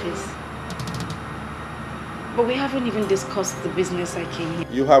your office. But we haven't even discussed the business I came here.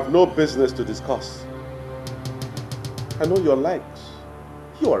 You have no business to discuss. I know your likes.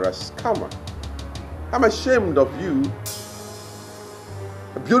 You are a scammer. I'm ashamed of you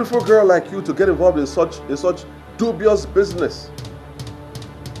beautiful girl like you to get involved in such dubious business.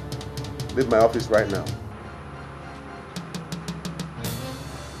 Leave my office right now.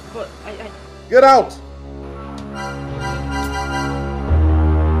 But Get out!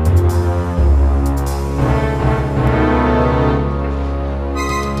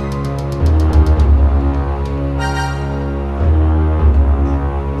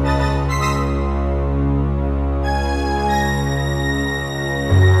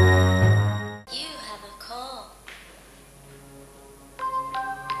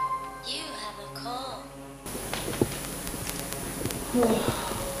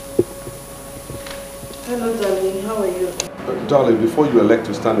 Hello, darling. How are you? Darling, before you elect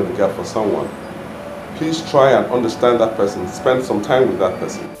to stand in the gap for someone, please try and understand that person. Spend some time with that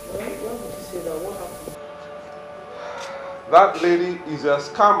person. Why would you say that? What happened? That lady is a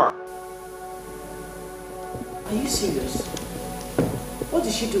scammer. Are you serious? What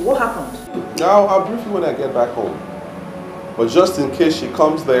did she do? What happened? Now, I'll brief you when I get back home. But just in case she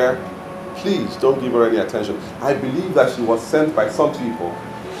comes there, please don't give her any attention. I believe that she was sent by some people.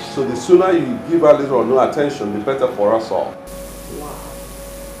 So the sooner you give her little or no attention, the better for us all. Wow.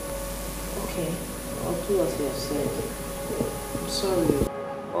 Okay. I'll do as you have said. I'm sorry.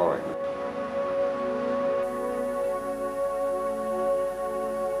 All right.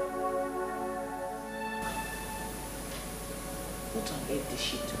 What on earth did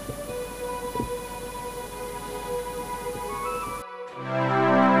she do?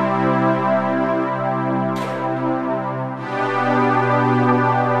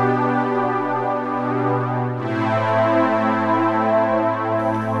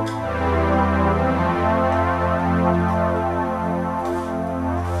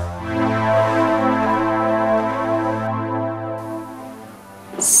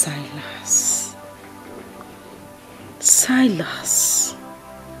 Silas.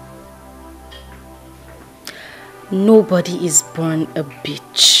 Nobody is born a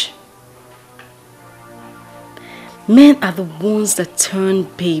bitch. Men are the ones that turn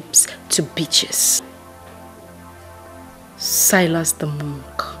babes to bitches. Silas the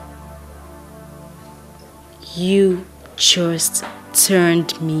monk. You just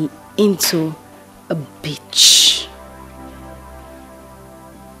turned me into a bitch.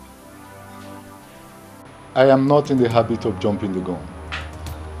 I am not in the habit of jumping the gun.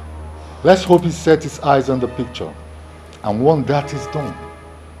 Let's hope he set his eyes on the picture, and once that is done,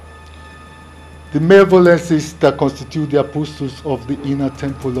 the malevolences that constitute the apostles of the inner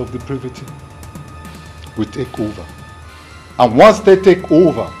temple of the privity will take over. And once they take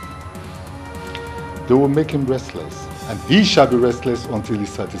over, they will make him restless, and he shall be restless until he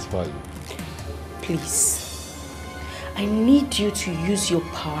satisfies you. Please, I need you to use your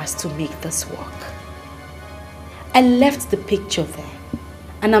powers to make this work. I left the picture there,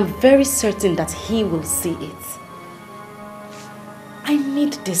 and I'm very certain that he will see it. I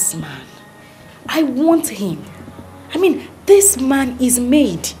need this man. I want him. I mean, this man is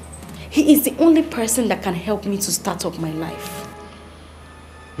made. He is the only person that can help me to start up my life.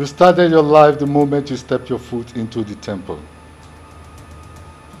 You started your life the moment you stepped your foot into the temple.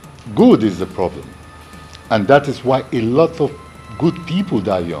 Good is the problem, and that is why a lot of good people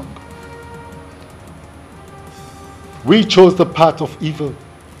die young. We chose the path of evil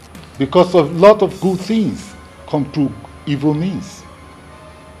because a lot of good things come through evil means.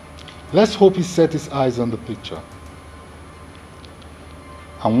 Let's hope he set his eyes on the picture.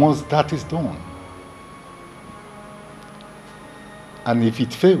 And once that is done, and if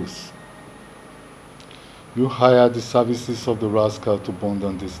it fails, you hire the services of the rascal to burn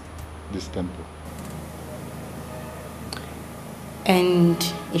down this temple. And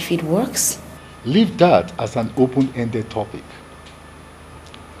if it works? Leave that as an open-ended topic.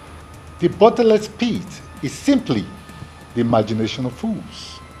 The bottomless pit is simply the imagination of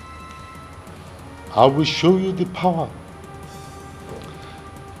fools. I will show you the power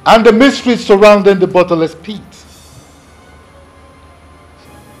and the mysteries surrounding the bottomless pit.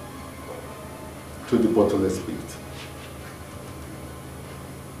 To the bottomless pit.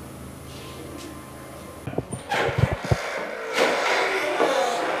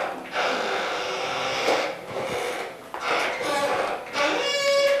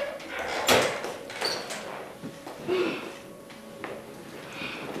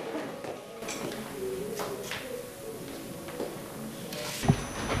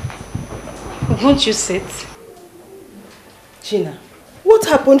 Won't you sit? Gina, what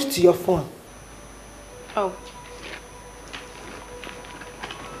happened to your phone? Oh.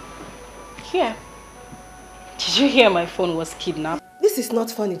 Here. Did you hear my phone was kidnapped? This is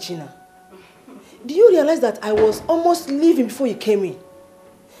not funny, Gina. Do you realize that I was almost leaving before you came in?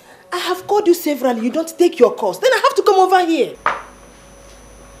 I have called you severally. You don't take your calls. Then I have to come over here.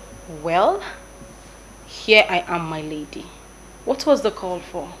 Well, here I am, my lady. What was the call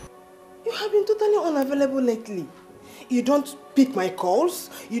for? You have been totally unavailable lately. You don't pick my calls.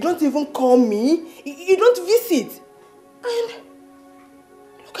 You don't even call me. You don't visit. And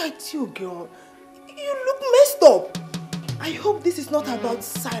look at you, girl. You look messed up. I hope this is not about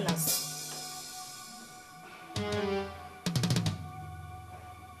Silas.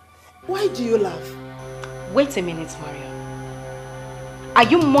 Why do you laugh? Wait a minute, Mario. Are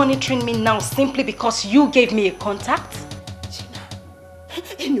you monitoring me now simply because you gave me a contact?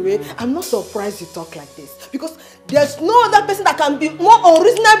 Anyway, I'm not surprised you talk like this because there's no other person that can be more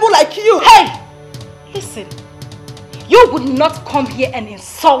unreasonable like you. Hey! Listen, you would not come here and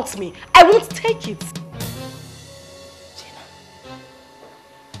insult me. I won't take it. Gina,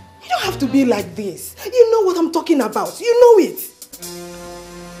 you don't have to be like this. You know what I'm talking about. You know it.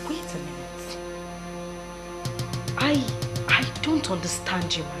 Wait a minute. I don't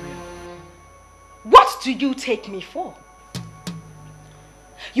understand you, Mario. What do you take me for?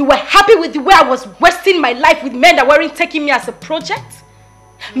 You were happy with the way I was wasting my life with men that weren't taking me as a project?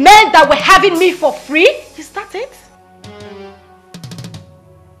 Men that were having me for free? Is that it?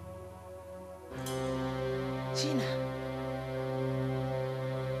 Gina,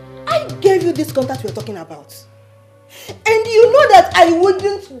 I gave you this contact we're talking about. And you know that I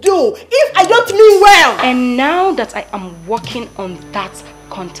wouldn't do if I don't mean well. And now that I am working on that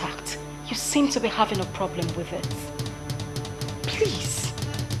contact, you seem to be having a problem with it. Please.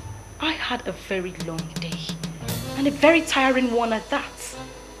 I had a very long day and a very tiring one at that.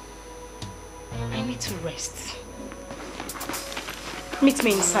 I need to rest. Meet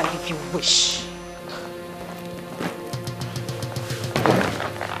me inside if you wish.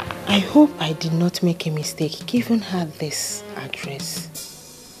 I hope I did not make a mistake giving her this address.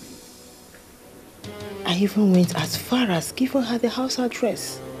 I even went as far as giving her the house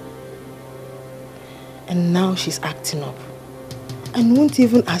address. And now she's acting up and won't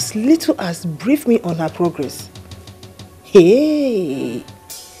even as little as brief me on her progress. Hey!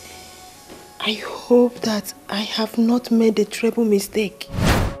 I hope that I have not made a terrible mistake.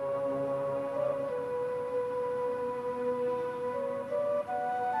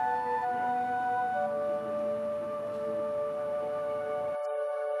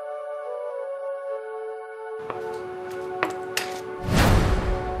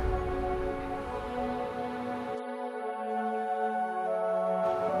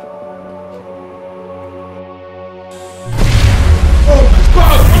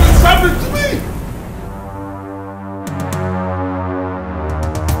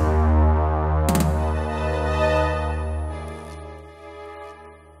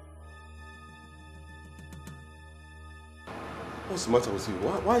 What's the matter with you?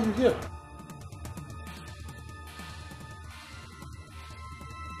 Why are you here?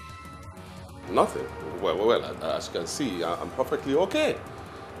 Nothing. Well, as you can see, I'm perfectly okay.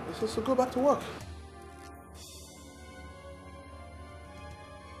 So go back to work.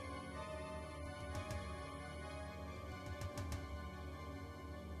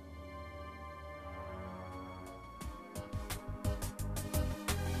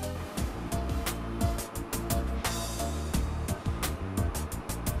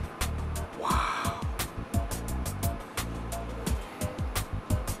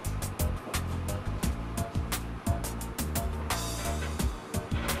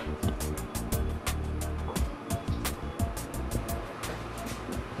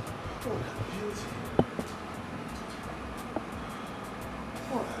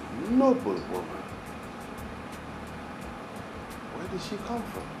 Noble woman. Where did she come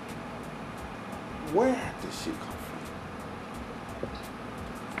from? Where did she come from?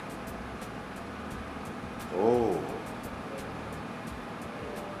 Oh.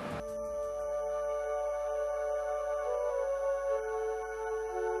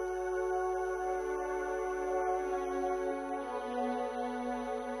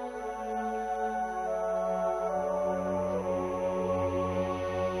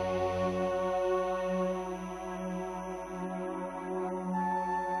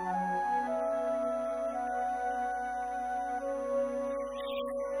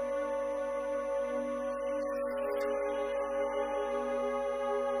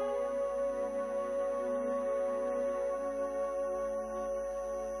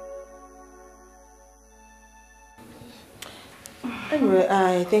 Anyway,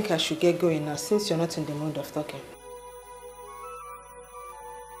 I think I should get going now since you're not in the mood of talking.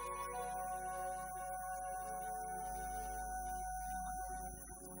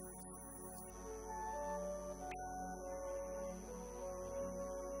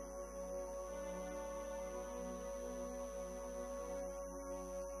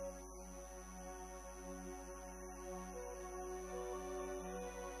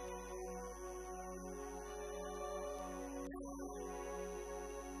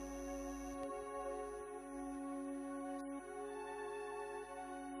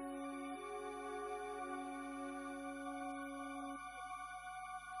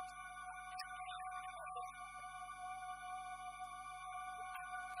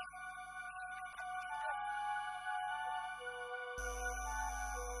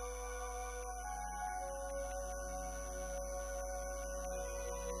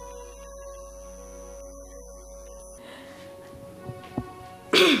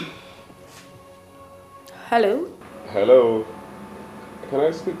 Hello? Hello. Can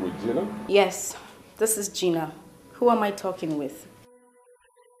I speak with Gina? Yes, this is Gina. Who am I talking with?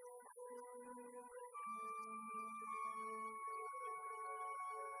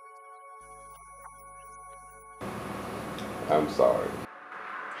 I'm sorry.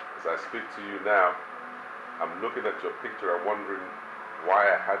 As I speak to you now, I'm looking at your picture and wondering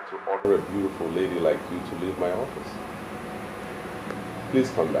why I had to order a beautiful lady like you to leave my office. Please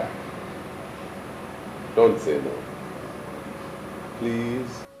come back. Don't say no.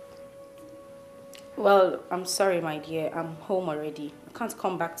 Please. Well, I'm sorry, my dear. I'm home already. I can't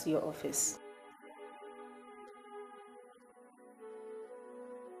come back to your office.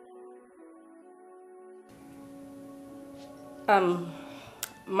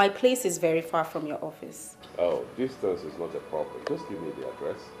 My place is very far from your office. Oh, distance is not a problem. Just give me the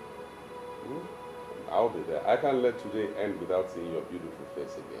address. I'll be there. I can't let today end without seeing your beautiful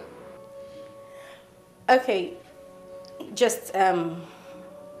face again. Okay, just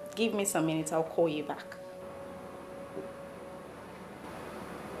give me some minutes. I'll call you back.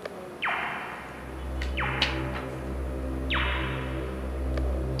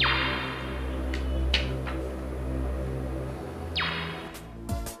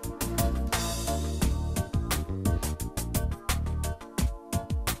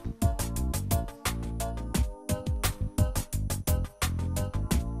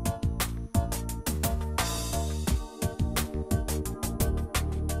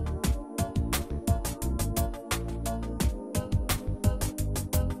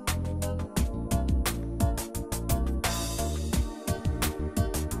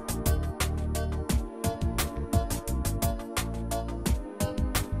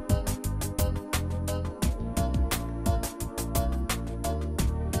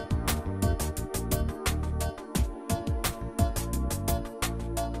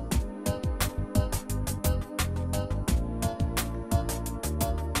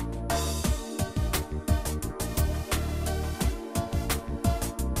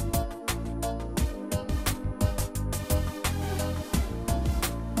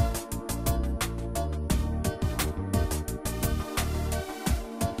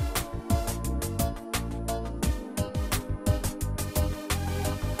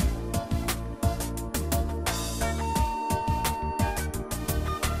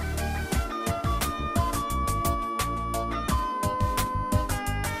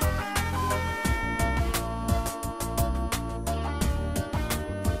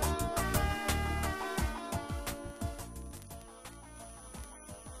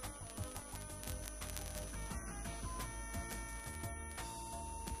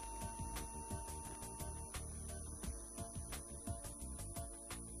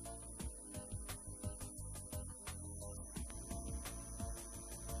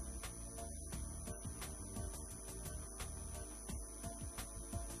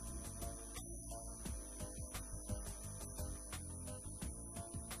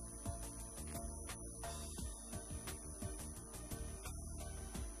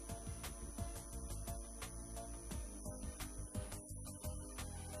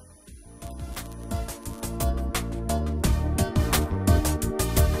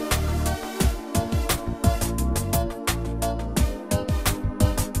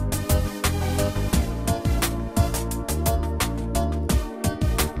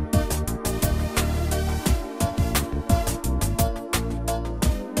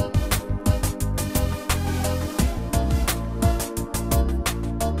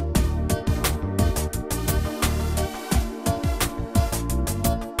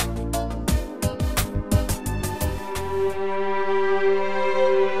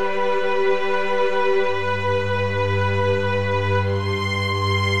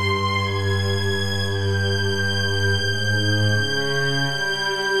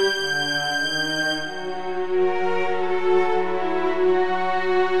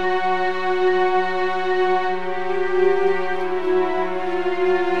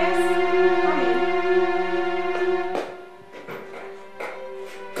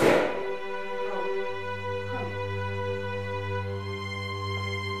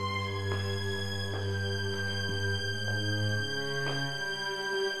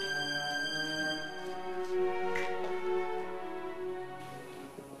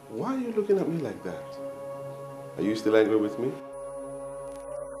 Why are you looking at me like that? Are you still angry with me?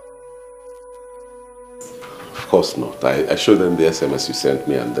 Of course not. I showed them the SMS you sent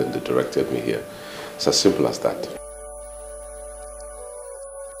me and then they directed me here. It's as simple as that.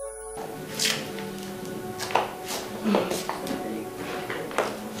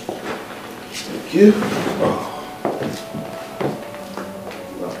 Thank you. Oh.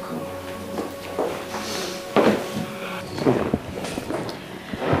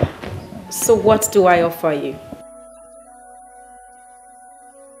 So what do I offer you?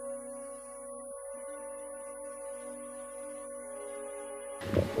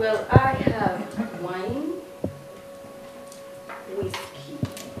 Well, I have wine, whiskey,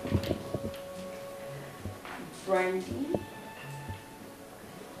 brandy,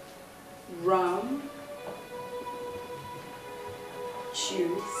 rum,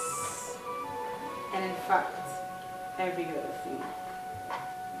 juice, and in fact, every other thing.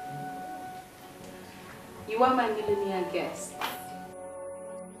 You are my millionaire guest.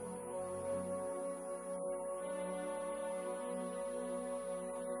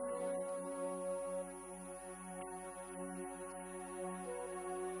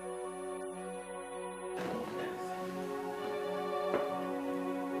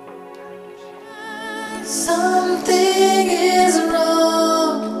 Something is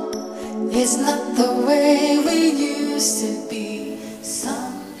wrong. It's not the way we used to be.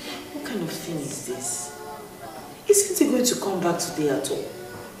 What kind of thing is this? Isn't he going to come back today at all?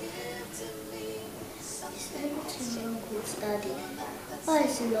 Is everything wrong with Daddy? Why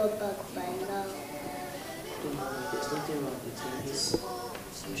is he not back by now? Don't worry, there's nothing wrong with him.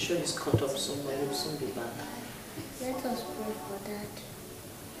 I'm sure he's caught up somewhere. He'll soon be back. Let us pray for Dad.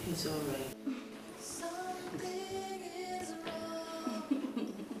 He's alright.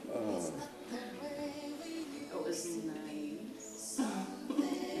 That was nice.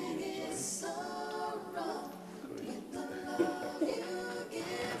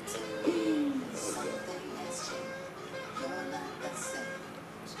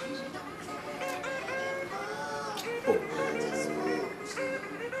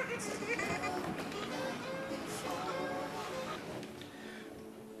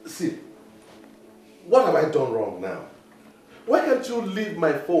 See, what have I done wrong now? Why can't you leave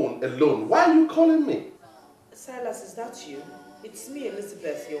my phone alone? Why are you calling me? Silas, is that you? It's me,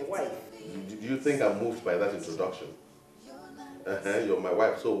 Elizabeth, your wife. Do you think I'm moved by that introduction? You're my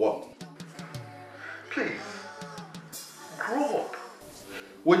wife, so what? Please, grow up.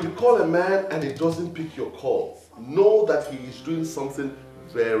 When you call a man and he doesn't pick your call, know that he is doing something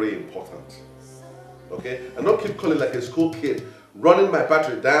very important. Okay? And don't keep calling like a school kid, running my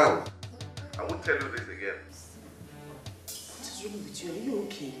battery down. I won't tell you this again. What is wrong with you? Are you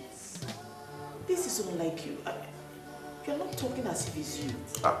okay? This is unlike you. You're not talking as if it's you.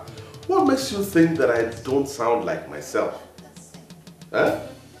 What makes you think that I don't sound like myself? Huh?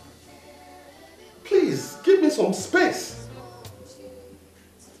 Please, give me some space.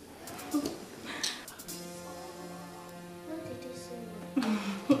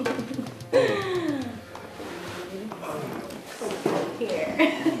 Here.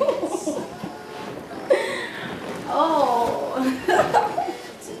 Oh.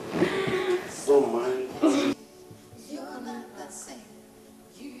 Don't mind.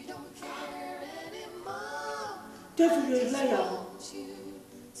 Devil, you're a liar.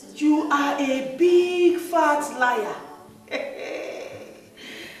 You are a big fat liar.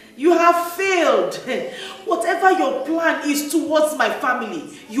 You have failed. Whatever your plan is towards my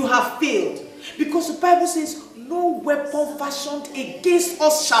family, you have failed. Because the Bible says, no weapon fashioned against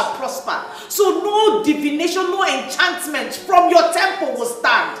us shall prosper. So no divination, no enchantment from your temple will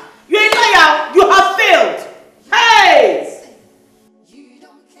stand. You're a liar. You have failed. Hey!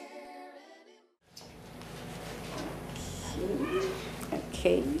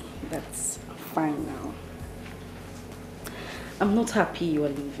 Okay, that's fine now. I'm not happy you are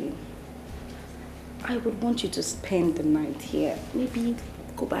leaving. I would want you to spend the night here. Maybe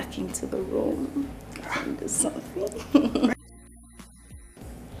go back into the room and do something.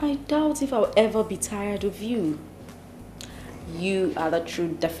 I doubt if I'll ever be tired of you. You are the true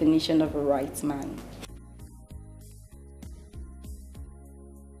definition of a right man.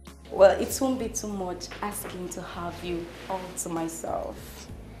 Well, it won't be too much asking to have you all to myself.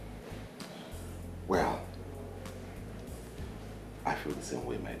 Well, I feel the same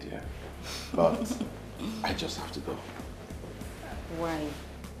way, my dear. But I just have to go. Why?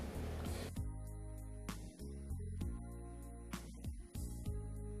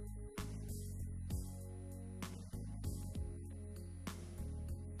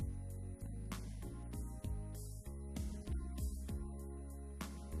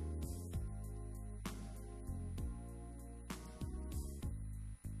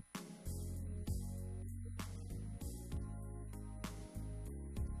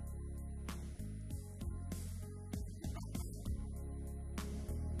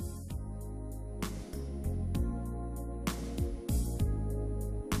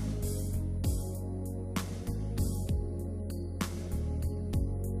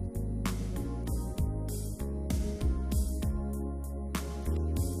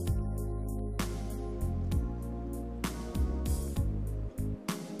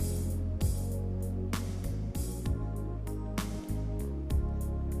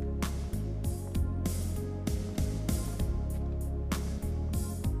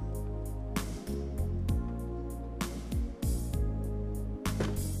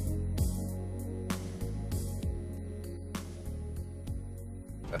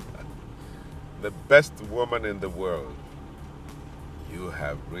 The best woman in the world. You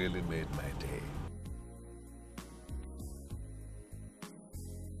have really made my day.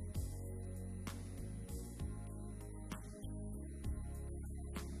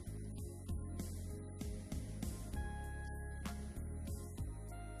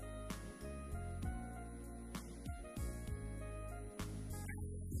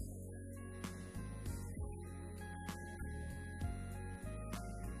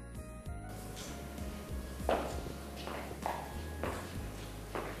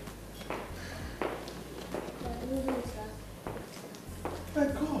 My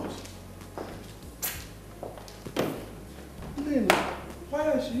God. Lynn, why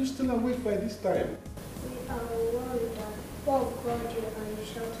are you still awake by this time? We are worried that Paul called you and you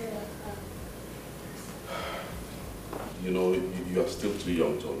shouted at her. You know, you are still too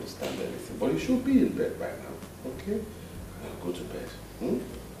young to understand anything, but you should be in bed by now, okay? Now go to bed. Hmm?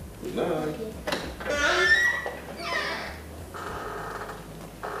 Good night.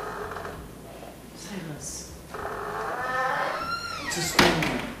 Silas, what is going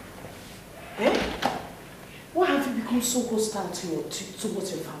on? Eh? Why have you become so hostile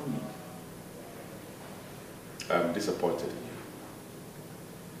towards your family? I'm disappointed in you.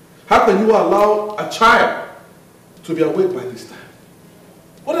 How can you allow a child to be awake by this time?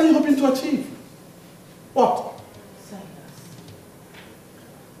 What are you hoping to achieve? What? Silas,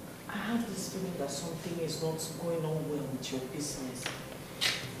 I have this feeling that something is not going on well with your business.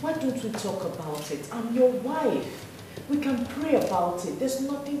 Why don't we talk about it? I'm your wife. We can pray about it. There's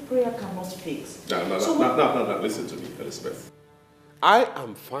nothing prayer cannot fix. No, listen to me, Elizabeth. I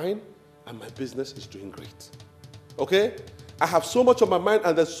am fine and my business is doing great. Okay? I have so much on my mind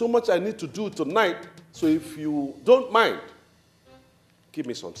and there's so much I need to do tonight. So if you don't mind, give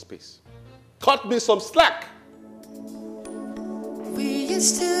me some space. Cut me some slack. We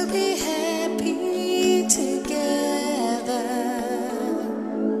used to be happy together.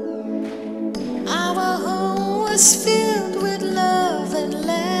 Our home was filled with love and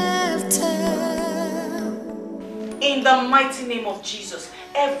laughter. In the mighty name of Jesus,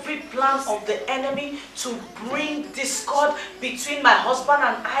 every plan of the enemy to bring discord between my husband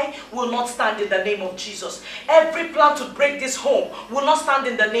and I will not stand in the name of Jesus. Every plan to break this home will not stand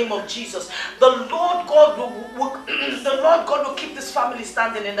in the name of Jesus. The Lord God will keep this family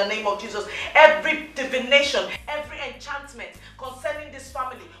standing in the name of Jesus. Every divination, every enchantment concerning this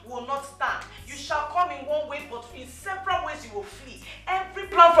family will not stand. You shall come in one way, but in several ways you will flee. Every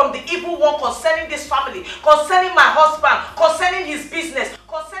plan from the evil one concerning this family, concerning my husband, concerning his business,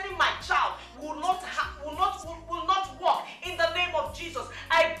 concerning my child, will not work in the name of Jesus.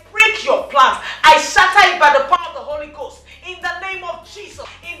 I break your plans. I shatter it by the power of the Holy Ghost. In the name of Jesus,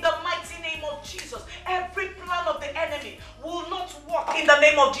 in the mighty name of Jesus, every plan of the enemy will not work in the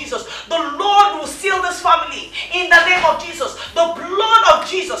name of Jesus. The Lord will seal this family in the name of Jesus. The blood of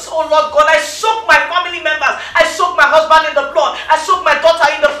Jesus, oh Lord God, I soak my family members. I soak my husband in the blood. I soak my daughter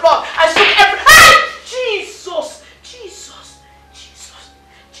in the blood. I soak every... Hey! Jesus! Jesus! Jesus!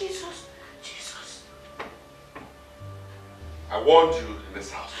 Jesus! Jesus! I warned you in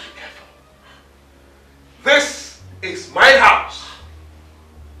this house to be careful. This is my house.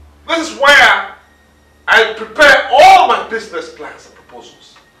 This is where I prepare all my business plans and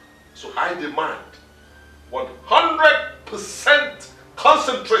proposals. So I demand 100%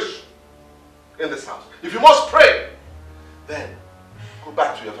 concentration in this house. If you must pray, then go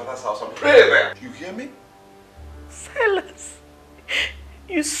back to your father's house and pray there. You hear me? Silas,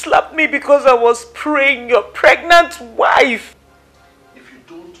 you slapped me because I was praying, your pregnant wife. If you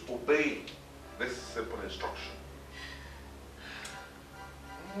don't obey this simple instruction,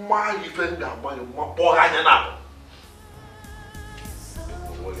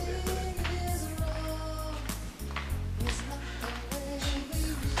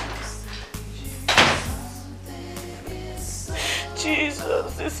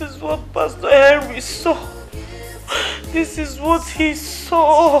 Jesus, this is what Pastor Henry saw. This is what he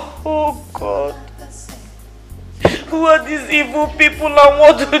saw. Oh God. Who are these evil people and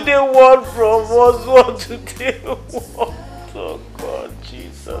what do they want from us? What do they want? Oh God,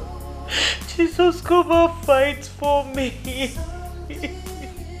 Jesus. Jesus, come and fight for me.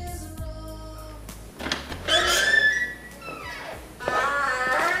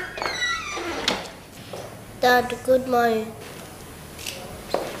 Dad, good morning.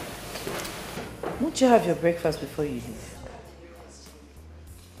 Won't you have your breakfast before you leave?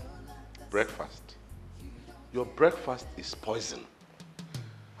 Breakfast? Your breakfast is poison.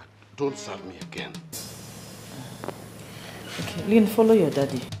 Don't serve me again. Okay, Lynn, follow your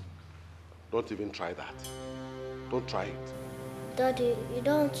daddy. Don't even try that. Don't try it. Daddy, you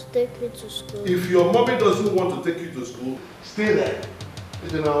don't want to take me to school. If your mommy doesn't want to take you to school, stay there.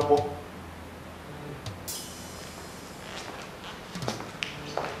 It's in our book.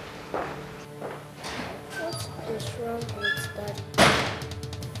 What is wrong with Daddy?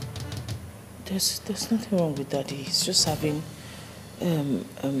 There's nothing wrong with Daddy. He's just having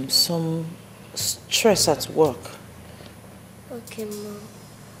some stress at work. Okay, Mom.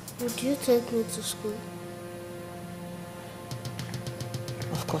 Would you take me to school?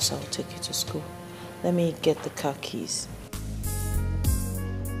 Of course I'll take you to school. Let me get the car keys.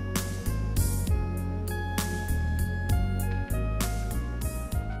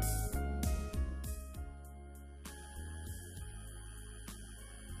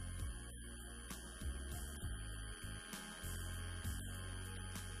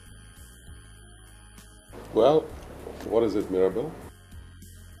 Well, what is it, Mirabelle?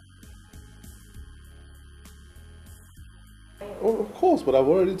 Oh, of course, but I've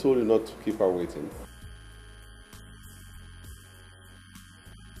already told you not to keep her waiting.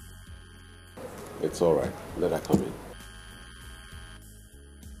 It's all right. Let her come in.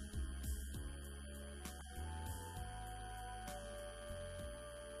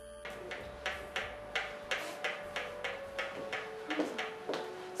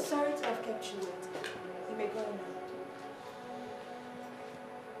 Sorry to have kept you waiting. You may go now.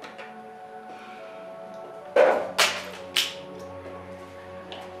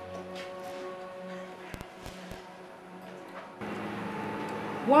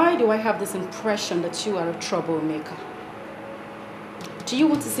 Why do I have this impression that you are a troublemaker? Do you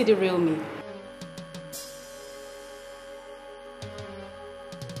want to see the real me?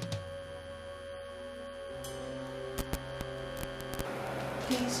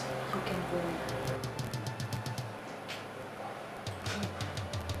 Please, you can go now.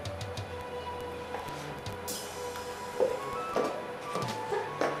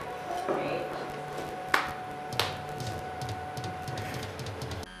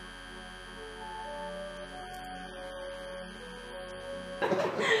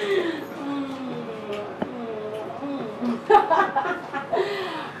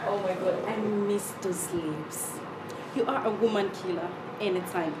 Oh my God, I miss those lips. You are a woman killer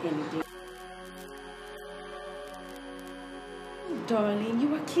anytime, any day. Darling,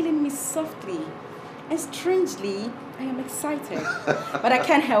 you are killing me softly. And strangely, I am excited. But I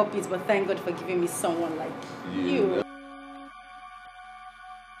can't help it, but thank God for giving me someone like you.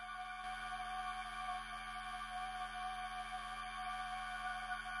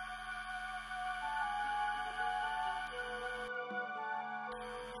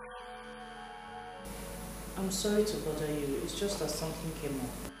 I'm sorry to bother you. It's just that something came up.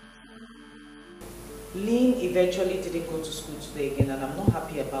 Lynn eventually didn't go to school today again, and I'm not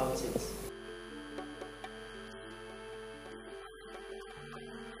happy about it.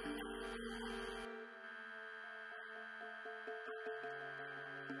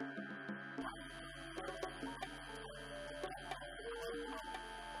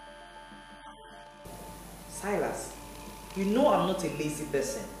 Silas, you know I'm not a lazy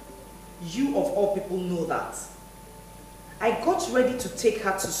person. You of all people know that. I got ready to take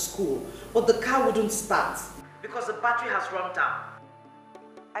her to school, but the car wouldn't start because the battery has run down.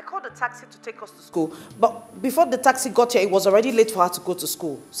 I called a taxi to take us to school, but before the taxi got here, it was already late for her to go to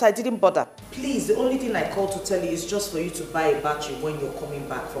school, so I didn't bother. Please, the only thing I called to tell you is just for you to buy a battery when you're coming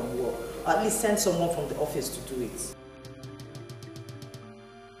back from work. Or at least send someone from the office to do it.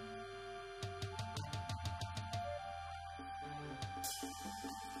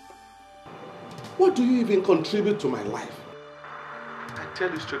 What do you even contribute to my life? I tell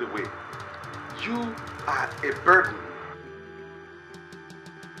you straight away, you are a burden.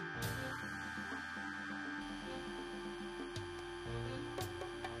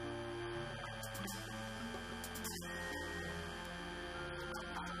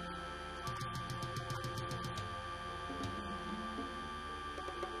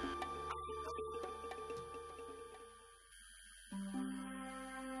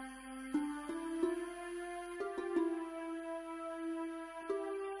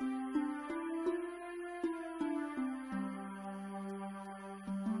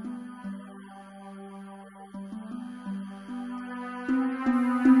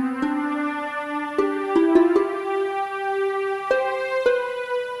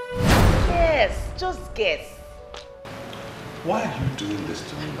 Just guess. Why are you doing this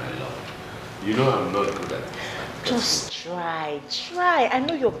to me, my love? You know I'm not good at it. Just try. I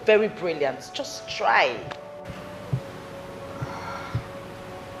know you're very brilliant. Just try.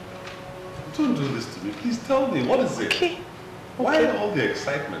 Don't do this to me. Please tell me, what is it? Okay. Why all the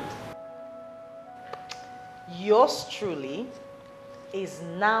excitement? Yours truly, is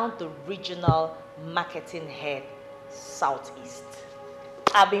now the regional marketing head, Southeast.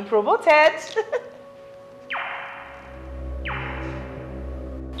 I've been promoted.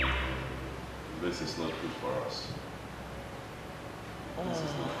 This is not good for us. This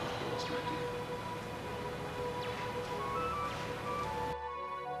is not good for us, my dear.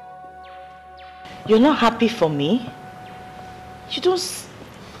 You're not happy for me? You don't...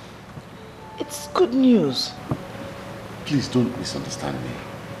 It's good news. Please don't misunderstand me,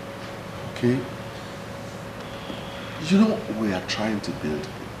 okay? You know, we are trying to build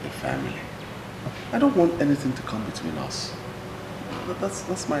a family. I don't want anything to come between us.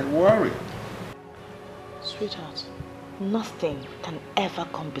 That's my worry. Sweetheart, nothing can ever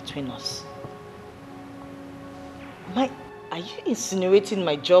come between us. Are you insinuating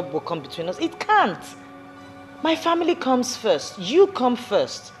my job will come between us? It can't. My family comes first. You come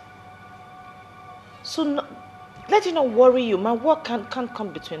first. So let it not worry you. My work can't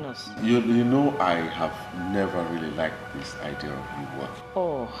come between us. You know, I have never really liked this idea of you working.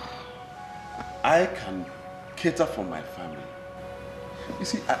 Oh. I can cater for my family. You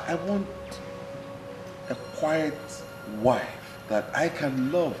see, I want a quiet wife that I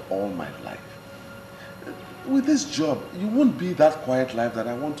can love all my life. With this job, you won't be that quiet life that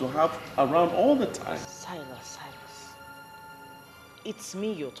I want to have around all the time. Silas. It's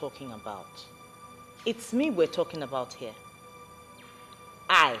me you're talking about. It's me we're talking about here.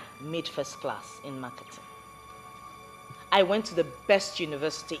 I made first class in marketing. I went to the best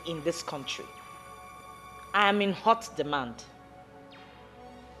university in this country. I am in hot demand.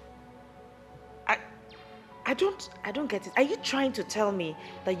 I don't get it. Are you trying to tell me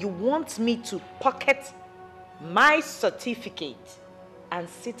that you want me to pocket my certificate and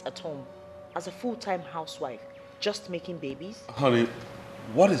sit at home as a full-time housewife just making babies? Honey,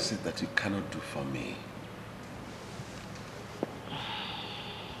 what is it that you cannot do for me?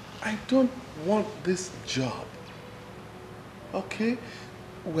 I don't want this job. Okay?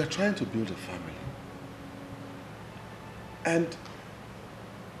 We're trying to build a family. And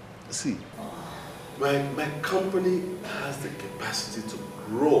see, my company has the capacity to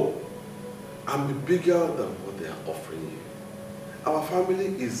grow and be bigger than what they are offering you. Our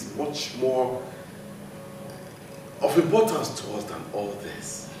family is much more of importance to us than all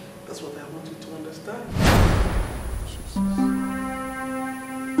this. That's what I want you to understand.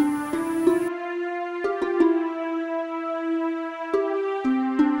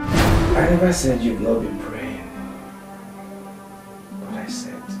 I never said you've not been praying, but I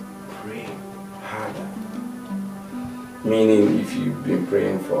said pray harder. Meaning if you've been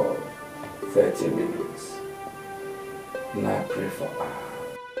praying for 30 minutes, now pray for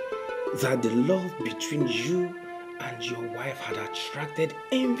hours. That the love between you and your wife had attracted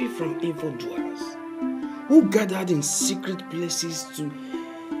envy from evildoers who gathered in secret places to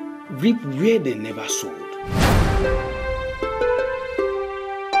reap where they never sowed.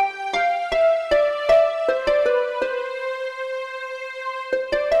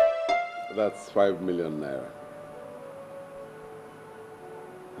 That's 5 million naira.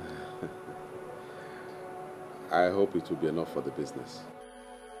 I hope it will be enough for the business.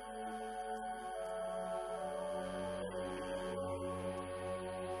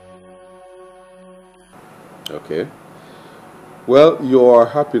 Okay. Well, your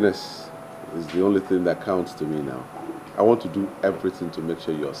happiness is the only thing that counts to me now. I want to do everything to make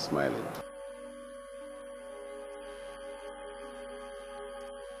sure you're smiling.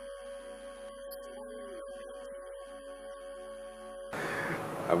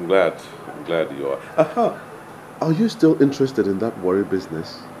 I'm glad you are. Are you still interested in that worry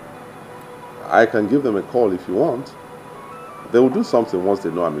business? I can give them a call if you want. They will do something once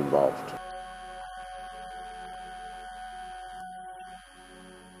they know I'm involved.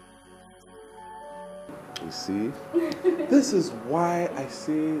 You see, this is why I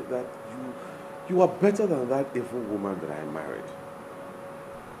say that you are better than that evil woman that I married.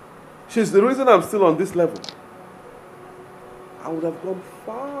 She's the reason I'm still on this level. I would have gone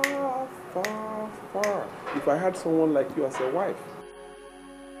far, far, far if I had someone like you as a wife.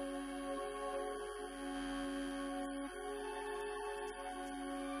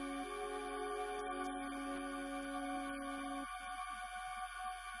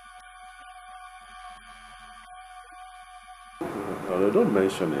 No, don't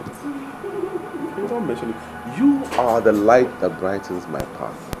mention it. Don't mention it. You are the light that brightens my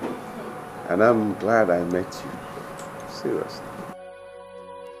path. And I'm glad I met you. Seriously.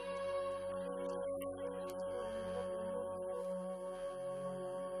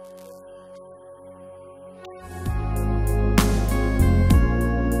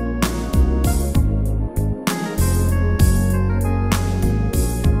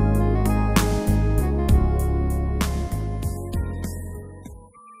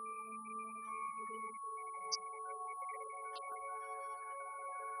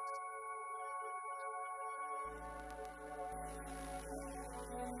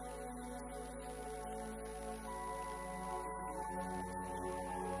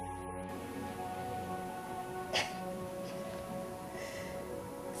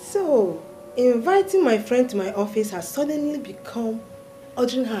 inviting my friend to my office has suddenly become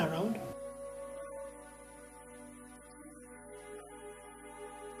ordering her around?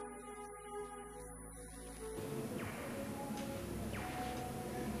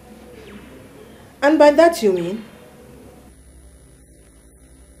 And by that you mean?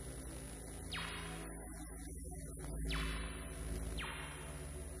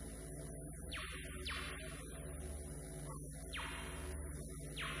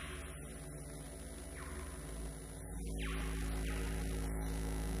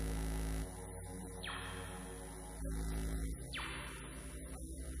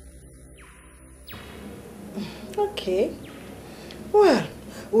 Okay. Well,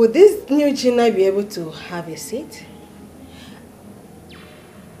 would this new Gina be able to have a seat?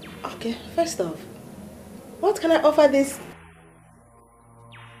 Okay, first off, what can I offer this?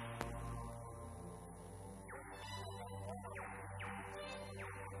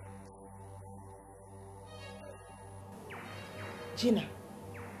 Gina,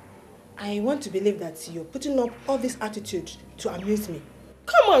 I want to believe that you're putting up all this attitude to amuse me.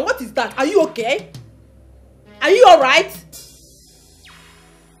 Come on, what is that? Are you okay? Are you alright?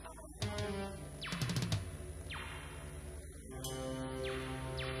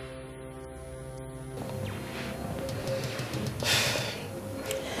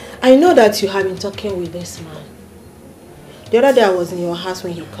 I know that you have been talking with this man. The other day I was in your house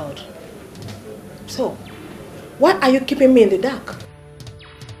when he called. So, why are you keeping me in the dark?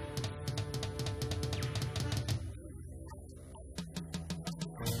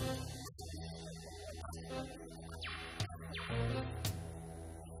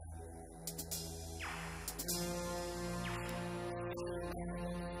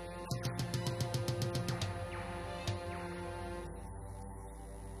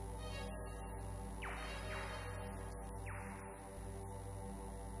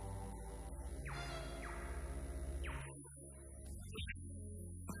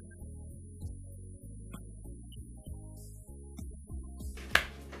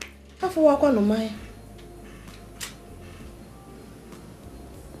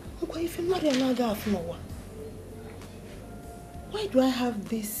 Why do I have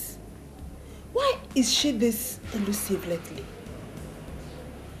this? Why is she this elusive lately?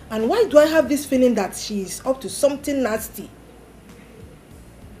 And why do I have this feeling that she is up to something nasty?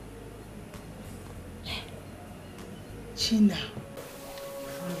 Gina.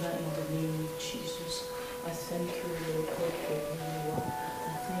 Father, in the name of Jesus, I thank you, Lord God, for who you are. I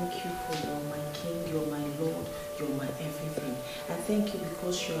thank you for you're my King, you're my Lord, you're my everything. I thank you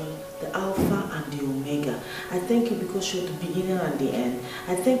because you're the Alpha and the Omega. I thank you because you're the beginning and the end.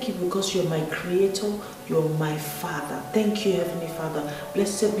 I thank you because you're my Creator, you're my Father. Thank you, Heavenly Father.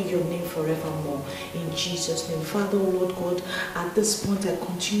 Blessed be your name forevermore. In Jesus' name. Father, oh Lord God, at this point I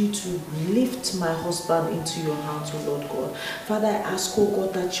continue to lift my husband into your hands, oh Lord God. Father, I ask, oh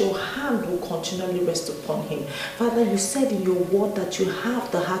God, that your hand will continually rest upon him. Father, you said in your word that you have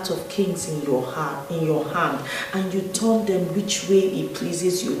the heart of kings in your heart, in your hand, and you turn them which way it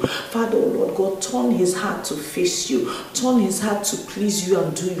pleases you. Father, oh Lord God, turn his heart to face you. Turn his heart to please you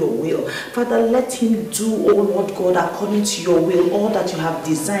and do your will. Father, let him do, oh Lord God, according to your will, all that you have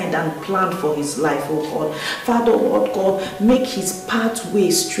designed and planned for his life, oh God. Father, oh Lord God, make his pathway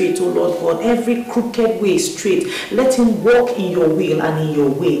straight, oh Lord God, every crooked way straight. Let him walk in your will and in your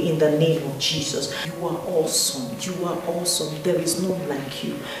way, in the name of Jesus. You are awesome. You are awesome. There is none like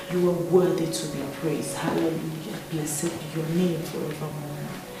you. You are worthy to be praised. Hallelujah. Blessed be your name forevermore.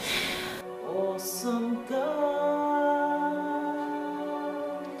 Awesome God,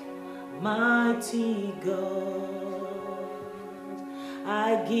 mighty God,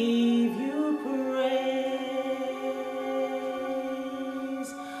 I give you praise.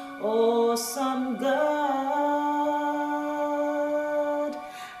 Awesome God,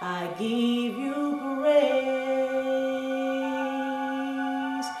 I give you praise.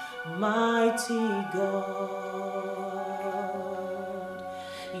 Mighty God,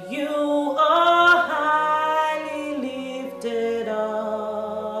 you are highly lifted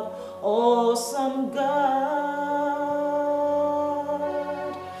up. Awesome God,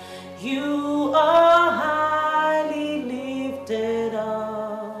 you are highly lifted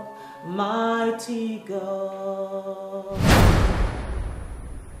up. Mighty God.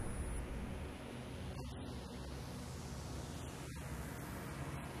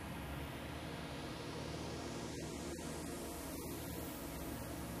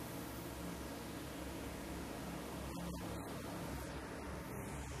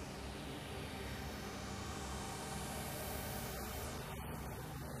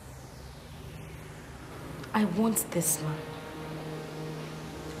 I want this man.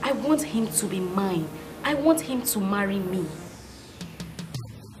 I want him to be mine. I want him to marry me.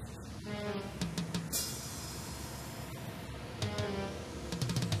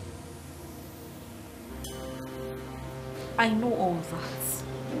 I know all that.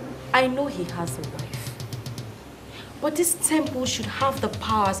 I know he has a wife. But this temple should have the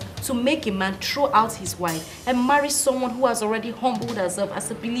powers to make a man throw out his wife and marry someone who has already humbled herself as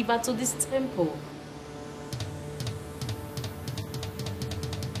a believer to this temple.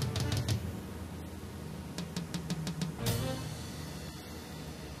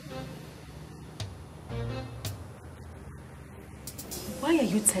 Why are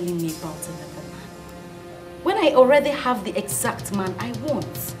you telling me about another man when I already have the exact man I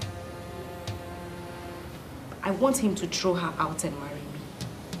want? I want him to throw her out and marry me.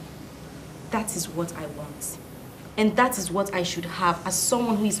 That is what I want. And that is what I should have as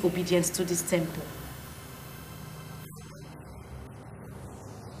someone who is obedient to this temple.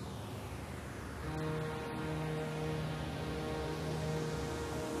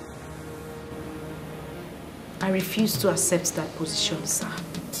 I refuse to accept that position, sir.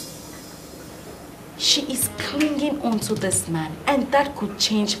 She is clinging onto this man, and that could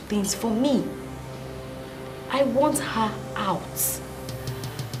change things for me. I want her out.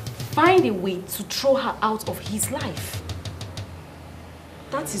 Find a way to throw her out of his life.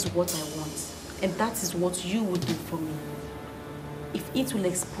 That is what I want, and that is what you will do for me. If it will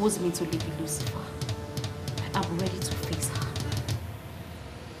expose me to Lady Lucifer, I'm ready to face her.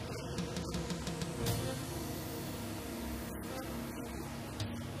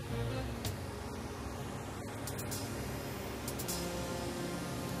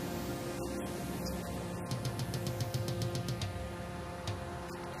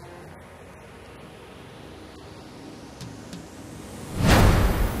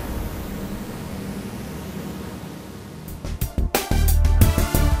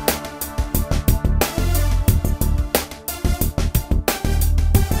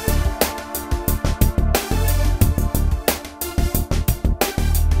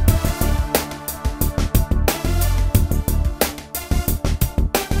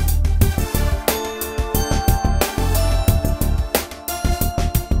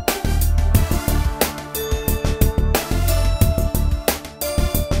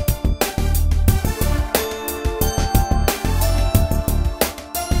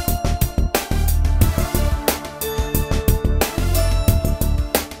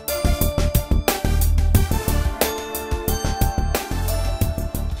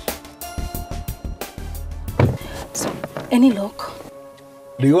 Any luck?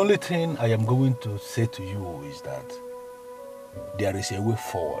 The only thing I am going to say to you is that there is a way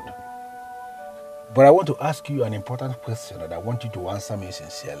forward. But I want to ask you an important question and I want you to answer me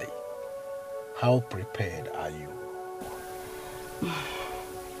sincerely. How prepared are you?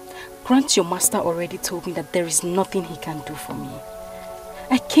 Grant, your master already told me that there is nothing he can do for me.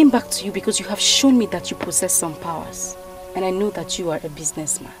 I came back to you because you have shown me that you possess some powers. And I know that you are a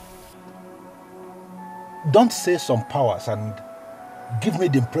businessman. Don't say some powers and give me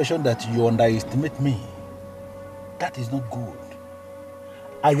the impression that you underestimate me. That is not good.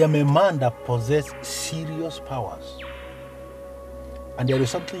 I am a man that possesses serious powers. And there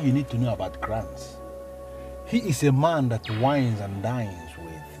is something you need to know about Grant. He is a man that wines and dines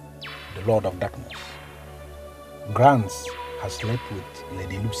with the Lord of Darkness. Grant has slept with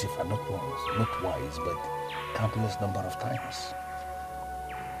Lady Lucifer not once, not twice, but countless number of times.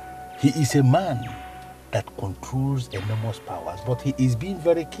 He is a man that controls enormous powers, but he is being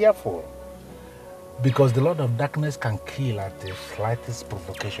very careful because the Lord of Darkness can kill at the slightest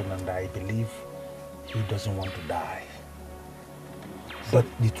provocation, and I believe he doesn't want to die. But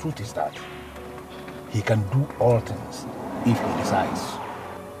the truth is that he can do all things if he decides.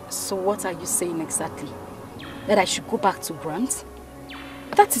 So what are you saying exactly? That I should go back to Grant?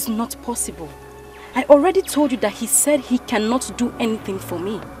 That is not possible. I already told you that he said he cannot do anything for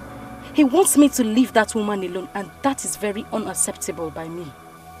me. He wants me to leave that woman alone, and that is very unacceptable by me.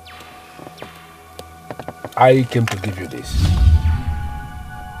 I came to give you this.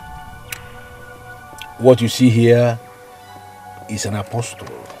 What you see here is an apostle.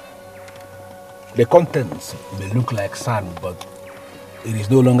 The contents may look like sand, but it is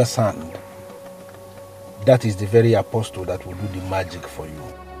no longer sand. That is the very apostle that will do the magic for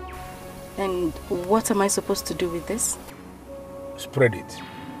you. And what am I supposed to do with this? Spread it.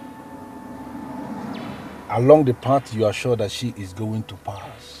 Along the path you are sure that she is going to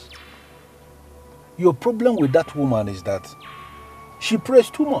pass. Your problem with that woman is that she prays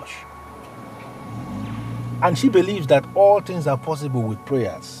too much. And she believes that all things are possible with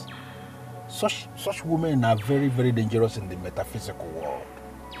prayers. Such women are very, very dangerous in the metaphysical world.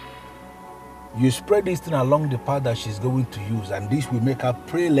 You spread this thing along the path that she's going to use, and this will make her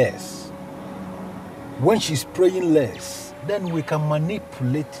pray less. When she's praying less, then we can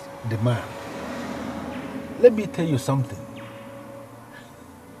manipulate the man. Let me tell you something.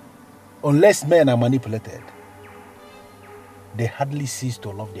 Unless men are manipulated, they hardly cease to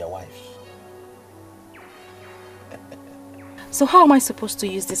love their wives. So how am I supposed to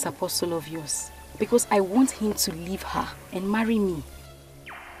use this apostle of yours? Because I want him to leave her and marry me.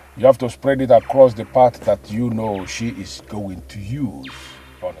 You have to spread it across the path that you know she is going to use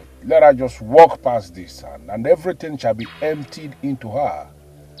on it. Let her just walk past this and everything shall be emptied into her.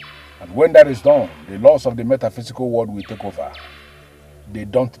 And when that is done, the laws of the metaphysical world will take over. They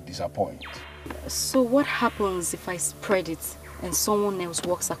don't disappoint. So what happens if I spread it and someone else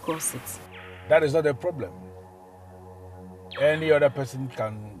walks across it? That is not a problem. Any other person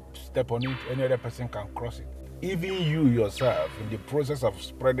can step on it, any other person can cross it. Even you yourself, in the process of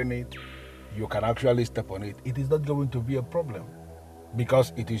spreading it, you can actually step on it. It is not going to be a problem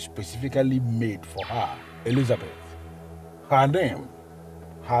because it is specifically made for her, Elizabeth. Her name,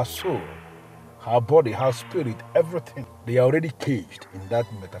 her soul, her body, her spirit, everything. They are already caged in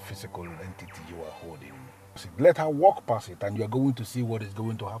that metaphysical entity you are holding. Let her walk past it and you are going to see what is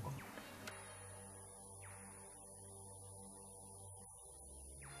going to happen.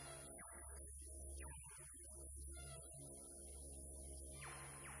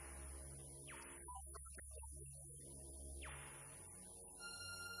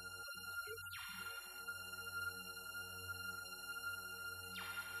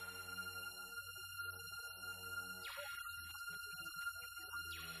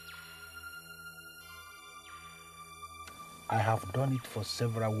 I have done it for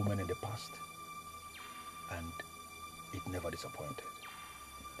several women in the past, and it never disappointed.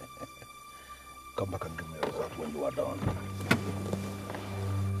 Come back and give me a result when you are done.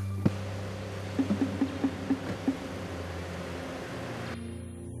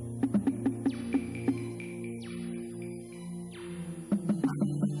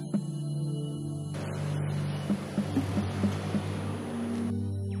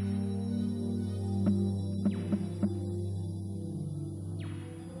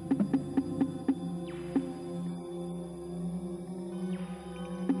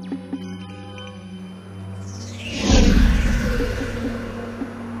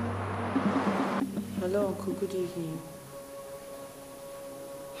 Hello, Uncle. Good evening.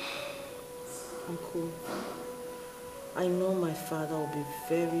 Uncle, I know my father will be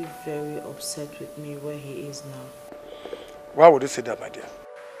very, very upset with me where he is now. Why would you say that, my dear?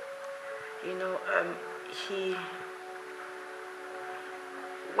 You know,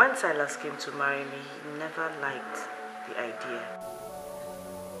 when Silas came to marry me, he never liked the idea.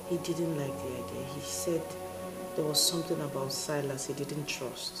 He didn't like the idea. He said there was something about Silas he didn't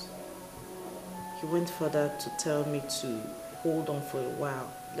trust. He went further to tell me to hold on for a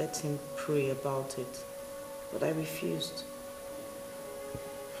while, let him pray about it. But I refused.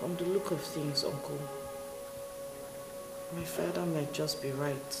 From the look of things, Uncle, my father might just be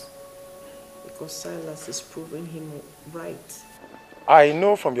right. Because Silas is proving him right. I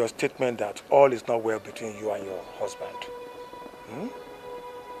know from your statement that all is not well between you and your husband. Hmm?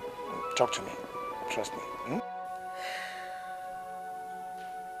 Talk to me. Trust me. Hmm?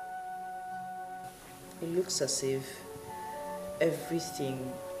 It looks as if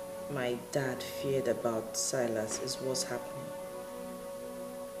everything my dad feared about Silas is what's happening.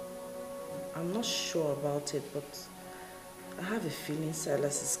 I'm not sure about it, but I have a feeling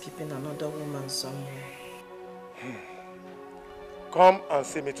Silas is keeping another woman somewhere. Come and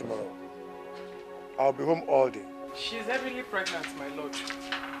see me tomorrow. I'll be home all day. She's heavily pregnant, my lord.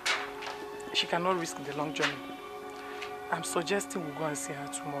 She cannot risk the long journey. I'm suggesting we go and see her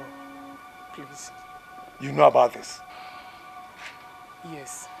tomorrow. Please. You know about this?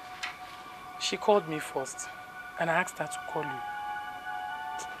 Yes. She called me first, and I asked her to call you.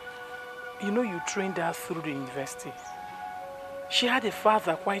 You know you trained her through the university. She had a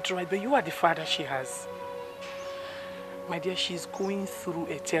father, quite right, but you are the father she has. My dear, she's going through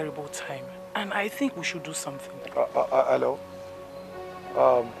a terrible time, and I think we should do something. Hello?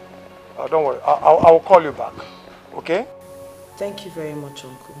 Don't worry, I'll call you back, okay? Thank you very much,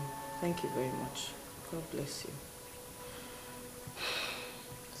 Uncle. Thank you very much. God bless you.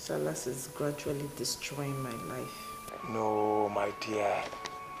 Silas is gradually destroying my life. No, my dear.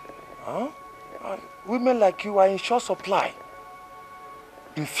 Huh? Women like you are in short supply.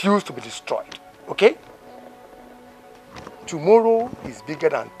 Refuse to be destroyed, okay? Tomorrow is bigger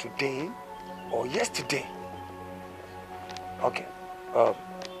than today or yesterday. Okay. I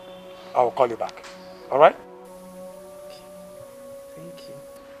will call you back. All right? Thank you.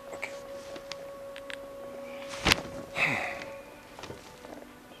 Okay.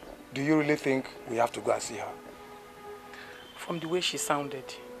 Do you really think we have to go and see her? From the way she sounded,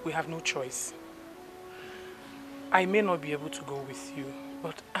 we have no choice. I may not be able to go with you,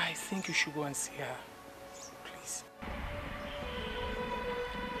 but I think you should go and see her. Please.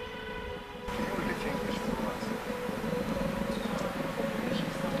 Do you really think we should go and see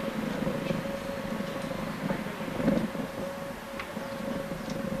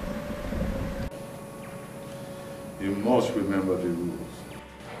her? You must remember the rules.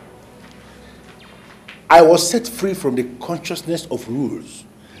 I was set free from the consciousness of rules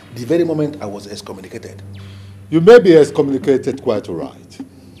the very moment I was excommunicated. You may be excommunicated quite all right,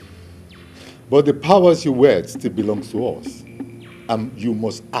 but the powers you wield still belongs to us, and you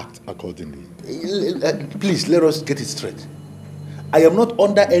must act accordingly. Please, let us get it straight. I am not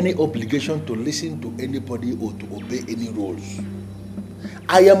under any obligation to listen to anybody or to obey any rules.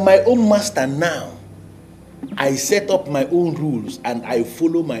 I am my own master now. I set up my own rules and I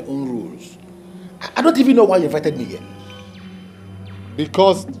follow my own rules. I don't even know why you invited me here.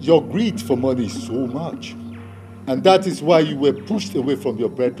 Because your greed for money is so much. And that is why you were pushed away from your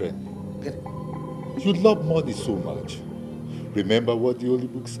brethren. You love money so much. Remember what the Holy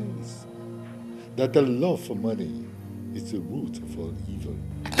Book says. That the love for money is the root of all evil.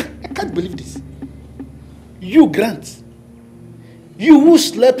 I can't believe this. You, Grant. You who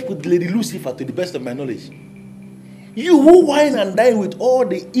slept with Lady Lucifer to the best of my knowledge. You who wine and dine with all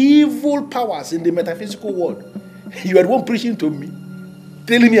the evil powers in the metaphysical world. You are the one preaching to me,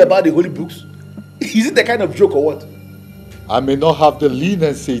 telling me about the holy books. Is it the kind of joke or what? I may not have the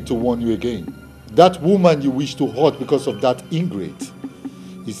leniency to warn you again. That woman you wish to hurt because of that ingrate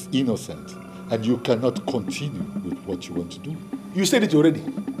is innocent, and you cannot continue with what you want to do. You said it already.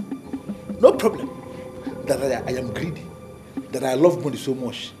 No problem. That I am greedy. That I love money so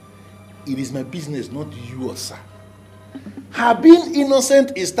much. It is my business, not yours, sir. Her being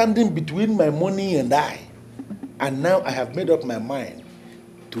innocent is standing between my money and I. And now I have made up my mind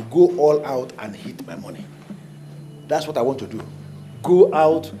to go all out and hit my money. That's what I want to do. Go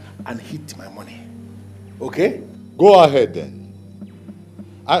out and hit my money. Okay? Go ahead then.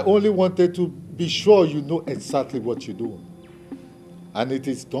 I only wanted to be sure you know exactly what you're doing. And it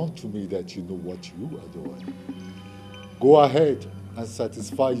is done to me that you know what you are doing. Go ahead and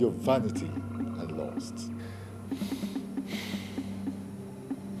satisfy your vanity and lust.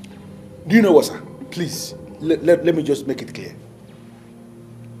 Do you know what, sir? Please, let me just make it clear.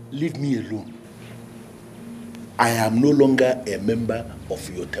 Leave me alone. I am no longer a member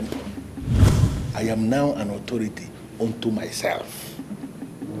of your temple. I am now an authority unto myself.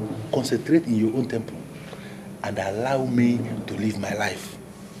 Concentrate in your own temple and allow me to live my life.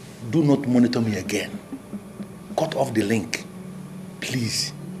 Do not monitor me again. Cut off the link,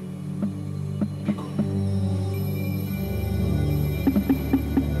 please.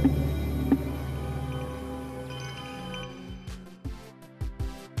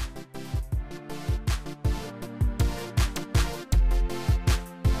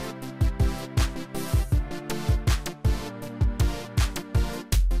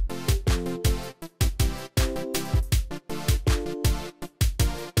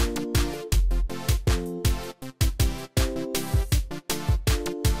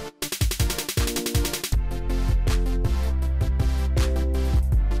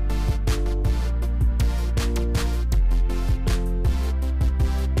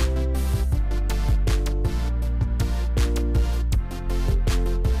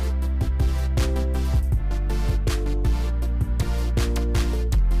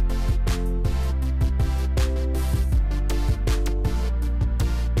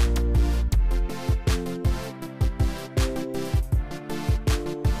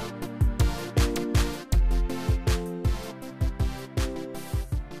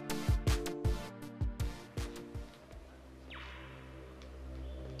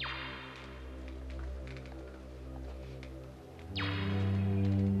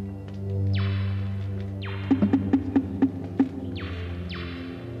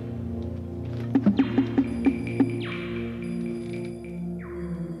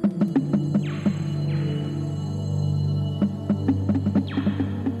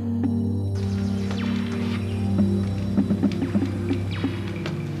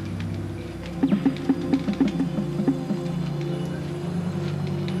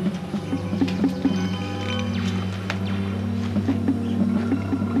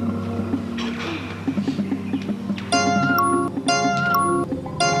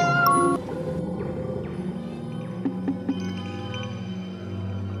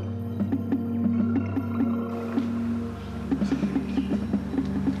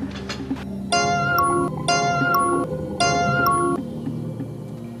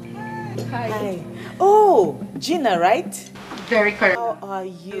 Hi. Oh, Gina, right? Very correct. How are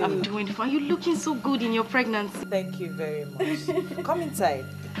you? I'm doing fine. You're looking so good in your pregnancy. Thank you very much. Come inside.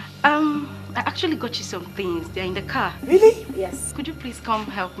 I actually got you some things. They're in the car. Really? Yes. Could you please come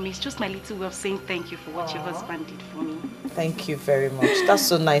help me? It's just my little way of saying thank you for what your husband did for me. Thank you very much. That's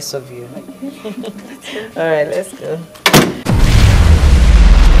so nice of you. All right, let's go.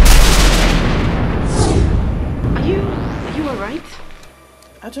 Are you alright?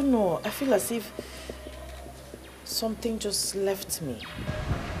 I don't know. I feel as if something just left me.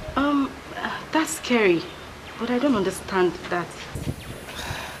 That's scary, but I don't understand that.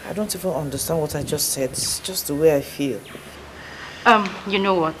 I don't even understand what I just said. It's just the way I feel. You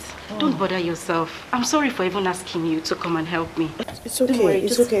know what? Don't bother yourself. I'm sorry for even asking you to come and help me. It's okay. Worry,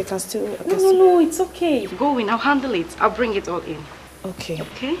 it's okay. I can still... No, it's okay. Go in. I'll handle it. I'll bring it all in. Okay.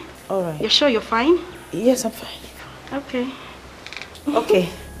 Okay? All right. You're sure you're fine? Yes, I'm fine. Okay. Okay.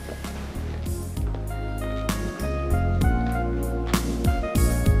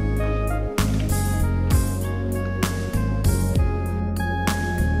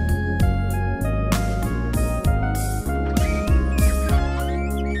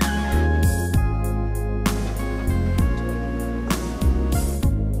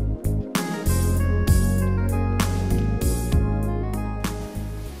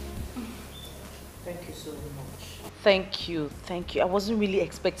 Thank you. I wasn't really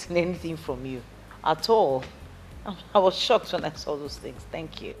expecting anything from you at all. I was shocked when I saw those things.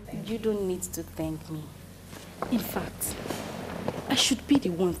 Thank you. You don't need to thank me. In fact, I should be the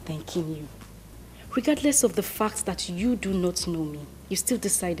one thanking you. Regardless of the fact that you do not know me, you still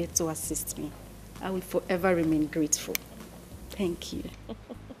decided to assist me. I will forever remain grateful. Thank you.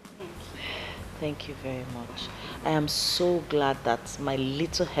 Thank you very much. I am so glad that my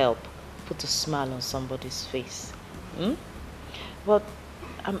little help put a smile on somebody's face. But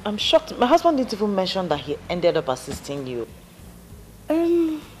I'm shocked. My husband didn't even mention that he ended up assisting you.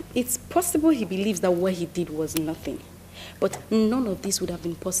 It's possible he believes that what he did was nothing. But none of this would have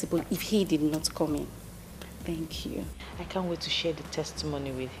been possible if he did not come in. Thank you. I can't wait to share the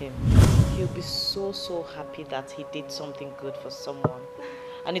testimony with him. He'll be so happy that he did something good for someone.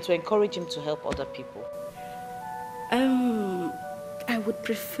 And it will encourage him to help other people. I would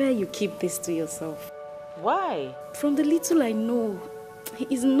prefer you keep this to yourself. Why? From the little I know, he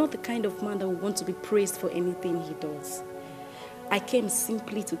is not the kind of man that would want to be praised for anything he does. I came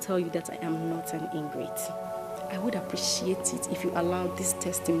simply to tell you that I am not an ingrate. I would appreciate it if you allowed this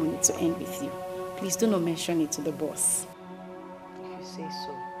testimony to end with you. Please do not mention it to the boss. If you say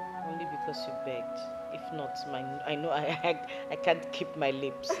so, only because you begged. If not, I know I can't keep my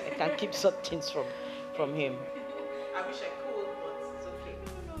lips. I can't keep such things from him. I wish I could, but it's okay.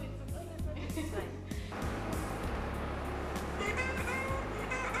 No, it's fine.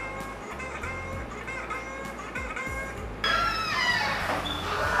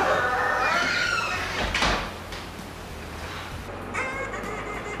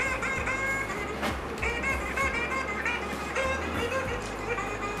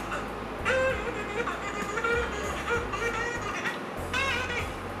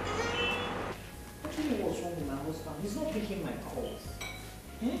 He's not picking my calls.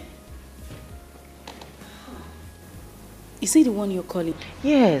 Is he the one you're calling?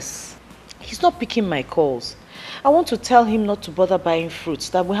 Yes. He's not picking my calls. I want to tell him not to bother buying fruits,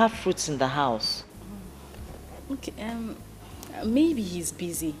 that we have fruits in the house. Okay, maybe he's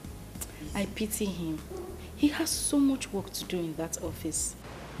busy. I pity him. He has so much work to do in that office.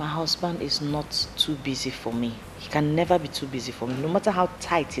 My husband is not too busy for me. He can never be too busy for me. No matter how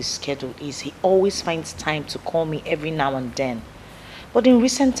tight his schedule is, he always finds time to call me every now and then. But in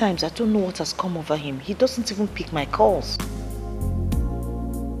recent times, I don't know what has come over him. He doesn't even pick my calls.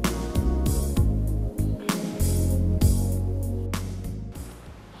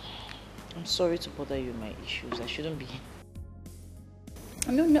 I'm sorry to bother you with my issues. I shouldn't be...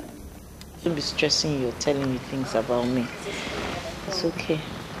 No. I shouldn't be stressing you or telling you things about me. It's okay.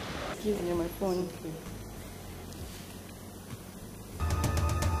 Give me my phone.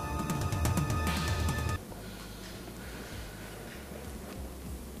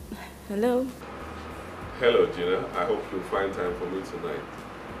 Hello? Hello, Gina. I hope you'll find time for me tonight.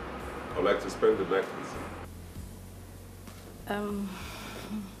 I'd like to spend the night with you.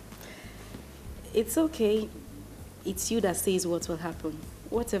 It's okay. It's you that says what will happen.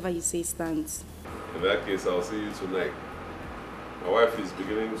 Whatever you say stands. In that case, I'll see you tonight. My wife is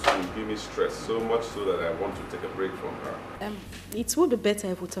beginning to give me stress, so much so that I want to take a break from her. It would be better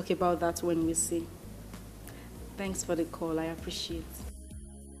if we talk about that when we see. Thanks for the call. I appreciate it.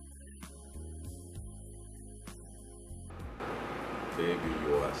 Baby,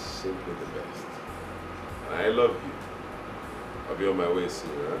 you are simply the best. And I love you. I'll be on my way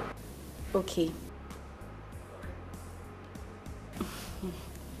soon, huh? Okay.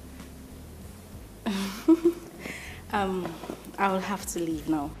 I will have to leave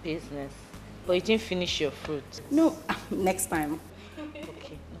now. Business. But you didn't finish your fruit. No, next time.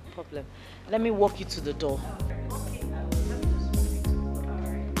 Okay, no problem. Let me walk you to the door.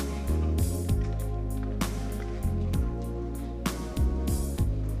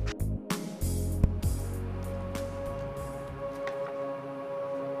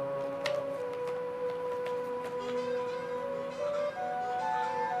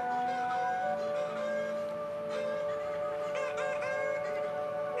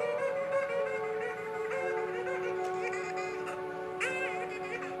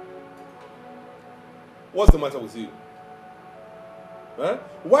 What's the matter with you? Huh?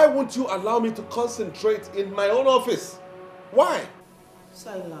 Why won't you allow me to concentrate in my own office? Why?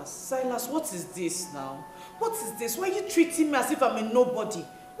 Silas, what is this now? What is this? Why are you treating me as if I'm a nobody?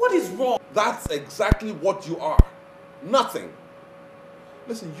 What is wrong? That's exactly what you are. Nothing.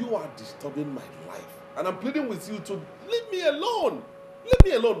 Listen, you are disturbing my life. And I'm pleading with you to leave me alone. Leave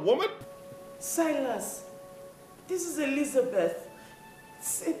me alone, woman. Silas, this is Elizabeth.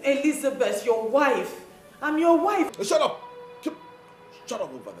 Elizabeth, your wife. I'm your wife. Shut up. Shut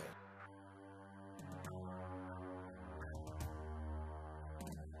up over there.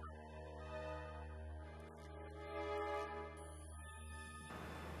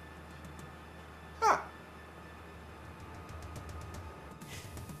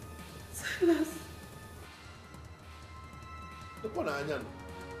 Silas.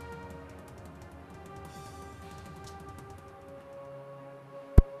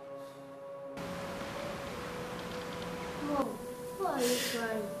 Mom, why are you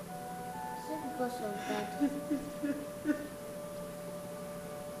crying? Is it because of that?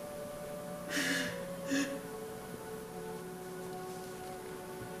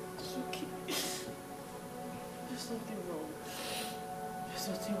 It's okay. There's nothing wrong. There's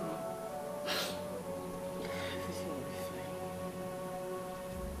nothing wrong. Everything will be fine.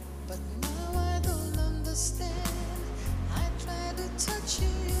 But now I don't understand. I try to touch you,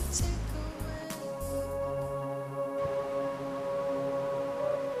 you take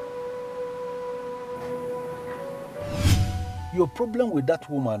Your problem with that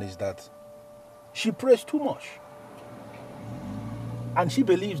woman is that she prays too much. And she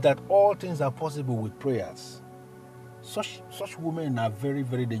believes that all things are possible with prayers. Such women are very,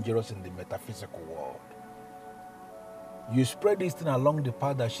 very dangerous in the metaphysical world. You spread this thing along the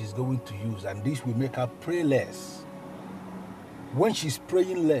path that she's going to use, and this will make her pray less. When she's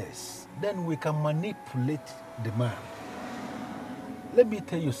praying less, then we can manipulate the man. Let me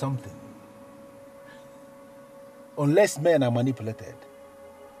tell you something. Unless men are manipulated,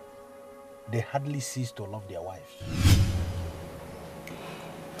 they hardly cease to love their wives.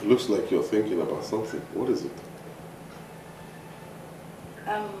 It looks like you're thinking about something. What is it?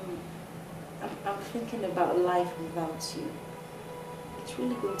 I'm thinking about life without you. It's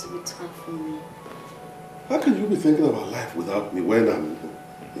really going to be tough for me. How can you be thinking about life without me when I'm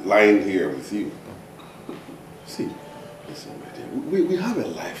lying here with you? See, listen, my dear, we have a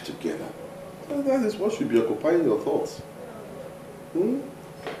life together. That is what should be occupying your thoughts. Don't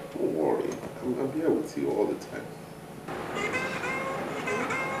worry. I'm here with you all the time.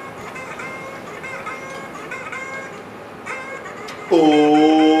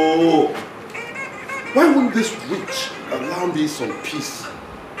 Oh! Why wouldn't this witch allow me some peace?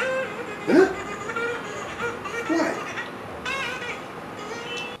 Huh? Why?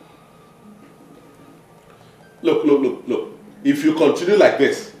 Look. If you continue like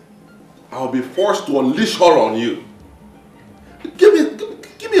this, I'll be forced to unleash her on you. Give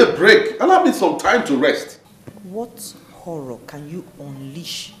me a break. Allow me some time to rest. What horror can you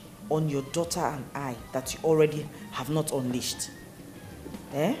unleash on your daughter and I that you already have not unleashed?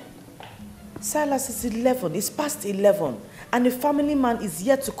 Eh? Silas is 11. It's past 11. And the family man is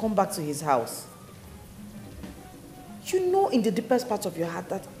yet to come back to his house. You know in the deepest part of your heart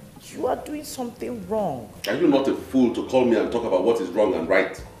that you are doing something wrong. Are you not a fool to call me and talk about what is wrong and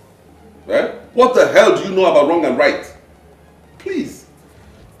right? Eh? What the hell do you know about wrong and right? Please,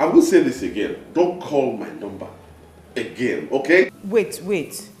 I will say this again. Don't call my number again, okay?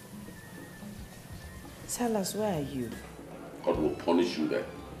 Wait. Silas, where are you? God will punish you then.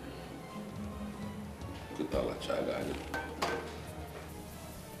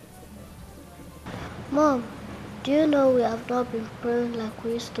 Mom, do you know we have not been praying like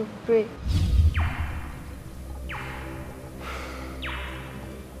we used to pray?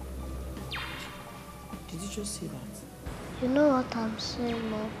 Did you just see that? You know what I'm saying,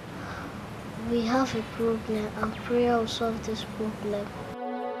 Mom? We have a problem and prayer will solve this problem.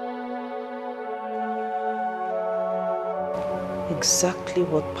 Exactly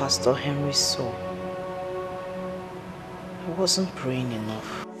what Pastor Henry saw. I wasn't praying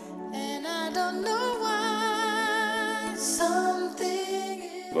enough. And I don't know why something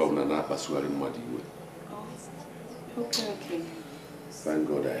is... Love Nana Baswari Madiwe. Okay. Thank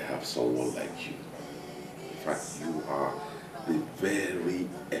God I have someone like you. In fact, you are the very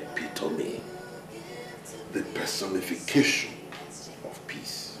epitome, the personification of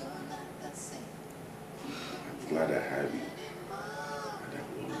peace. I'm glad I have you, and I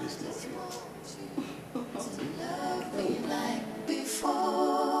will always love you. Love me like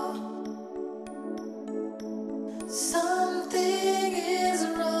before. Something is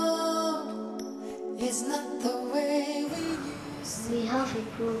wrong. It's not the way we used to. We have a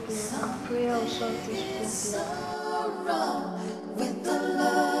problem and prayer will solve this problem. So wrong with the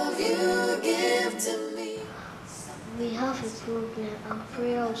love you give to me. We have a problem and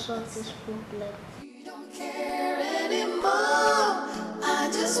prayer will solve this problem. You don't care anymore. I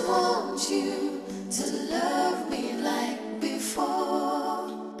just want you to love me like before.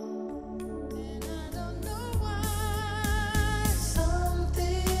 And I don't know why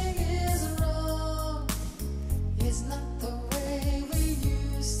something is wrong. It's not the way we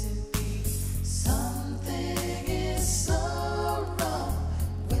used to be. Something is so wrong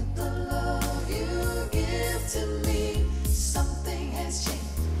with the love you give to me. Something has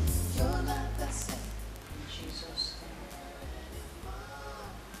changed. You're not the same. Jesus.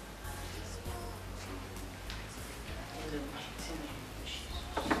 In the mighty name of Jesus.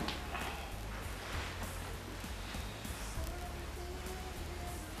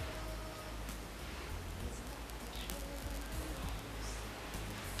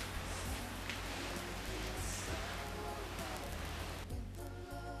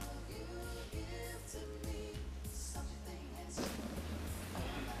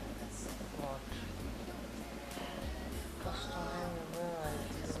 Pastor Henry, where are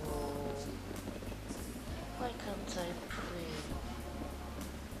you? Why can't I pray?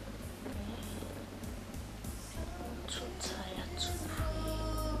 I'm too tired to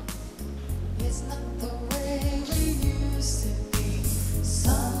pray. It's not the way we used to be.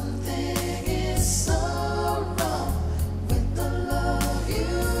 Something is so wrong with the love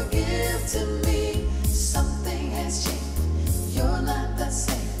you give to me. Something has changed. You're not the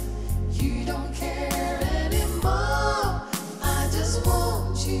same. You don't care anymore. I just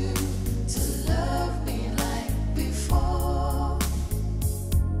want you to love me like before.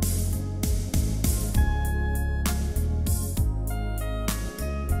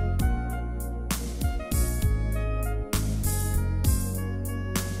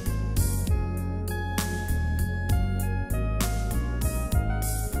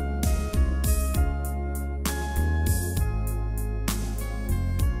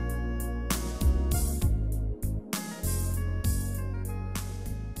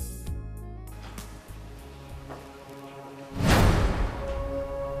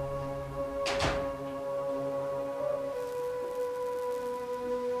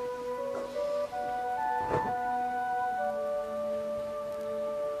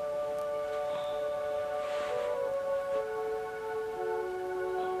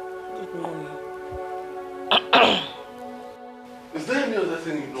 Good morning. Is there any other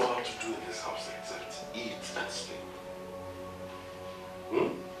thing you know how to do in this house except eat and sleep?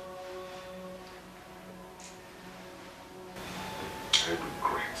 I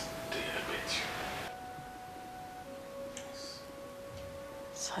regret the day I met you.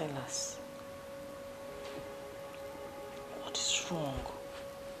 Silas, what is wrong?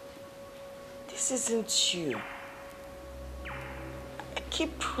 This isn't you. I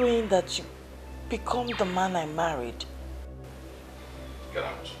keep praying that you become the man I married. Get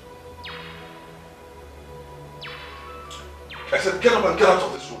out. I said get up and get out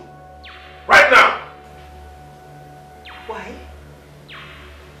of this room. Right now! Why?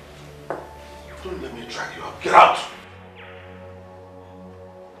 Don't let me drag you out. Get out!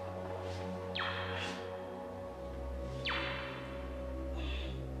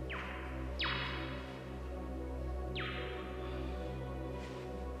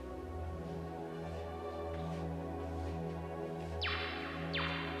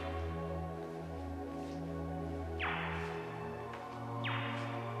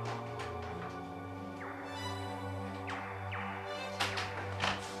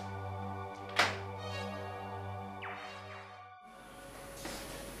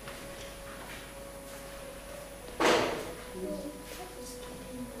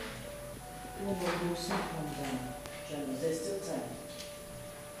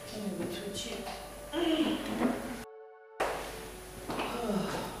 you.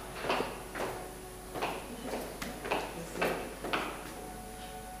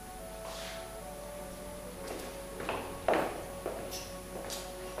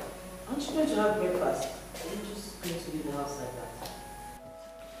 Aren't you going to have breakfast? Are you just going to leave the house like that?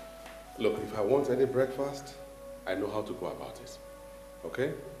 Look, if I want any breakfast, I know how to go about it.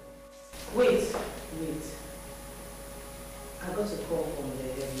 Okay? Wait. I got a call from the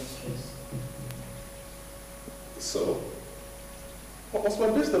headmistress. So? What's my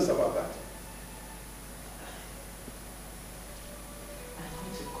business about that? I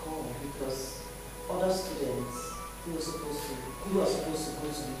got a call because other students who are supposed to go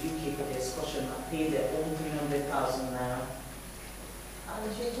to the UK for the excursion and pay their own 300,000 naira.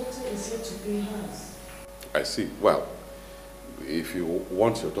 And your daughter is here to pay hers. I see. Well, if you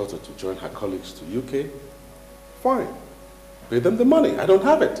want your daughter to join her colleagues to UK, fine. Pay them the money. I don't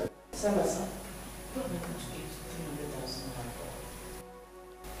have it. Sir, what am I going to give 300,000 naira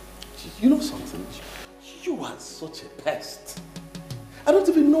for? You know something? You are such a pest. I don't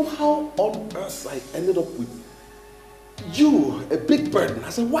even know how on earth I ended up with you, a big burden,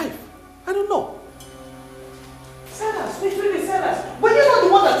 as a wife. I don't know. Silas, wait, Silas. Were you not the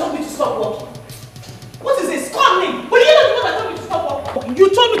one that told me to stop working? What is this? Call me. Were you not the one that told me to stop working? You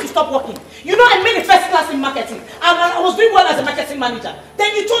told me to stop working. You know I made a first class in marketing. And I was doing well as a marketing manager.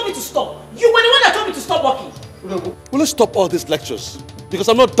 Then you told me to stop. You were the one that told me to stop working. Will you stop all these lectures? Because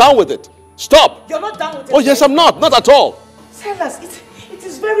I'm not down with it. Stop! You're not down with it? Oh yes, I'm not. Not at all. Silas, it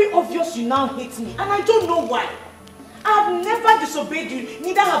is very obvious you now hate me. And I don't know why. I have never disobeyed you.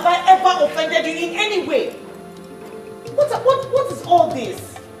 Neither have I ever offended you in any way. What is all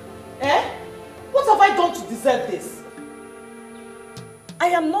this? Eh? What have I done to deserve this? I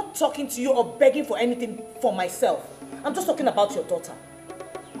am not talking to you or begging for anything for myself. I'm just talking about your daughter.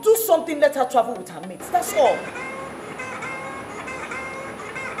 Do something, let her travel with her mates. That's all.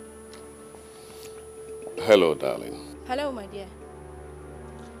 Hello, darling. Hello, my dear.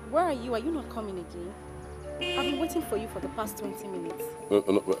 Where are you? Are you not coming again? I've been waiting for you for the past 20 minutes. No,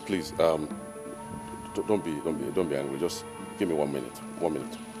 please, don't be angry. Just give me 1 minute. 1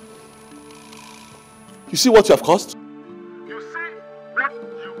 minute. You see what you have caused? You see what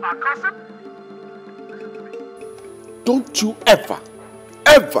you are causing? Don't you ever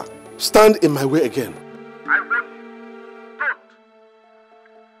stand in my way again. I want you.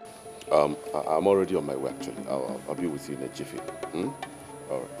 Don't. I'm already on my way, actually. I'll be with you in a jiffy.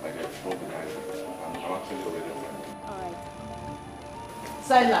 All right. My dear, don't be angry. I'm actually already on my way. All right.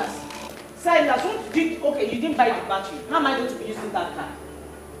 Silas, okay, you didn't buy the battery. How am I going to be using that car?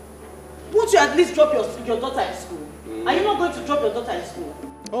 Won't you at least drop your daughter in school? Are you not going to drop your daughter in school?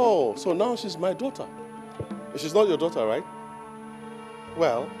 Oh, so now she's my daughter. She's not your daughter, right?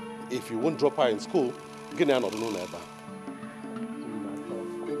 Well, if you won't drop her in school, get her not known ever.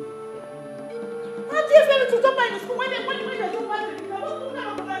 How do you expect me to drop her in school when there's no battery?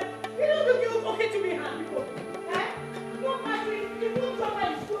 You don't look okay to me, huh? Eh? No battery, you won't drop her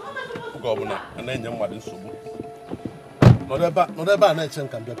in school. How am I supposed to do that? And then you're mad in school. Not ever night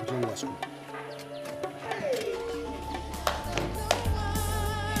can be put in school.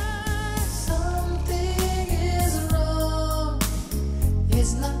 Something is wrong.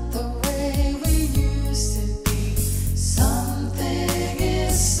 It's not the way we used to be. Something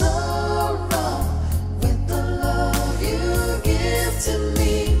is so wrong with the love you give to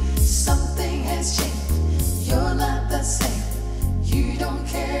me. Something has changed. You're not the same. You don't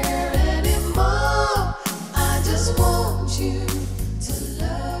care anymore. I just want you to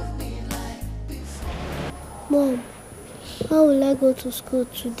love me like before. Mom, how will I go to school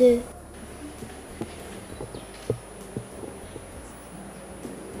today?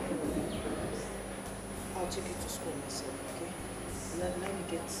 I'll take you to school myself, okay? Let me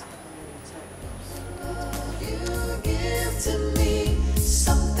get You give to me.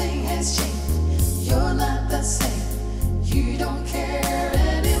 Something has changed. You're not the same. You don't care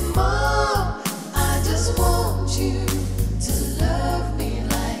anymore. I just want you to love me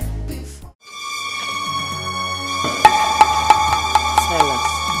like before. Silas.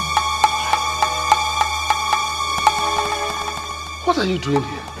 What are you doing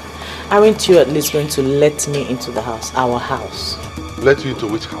here? Aren't you at least going to let me into the house, our house? Let you into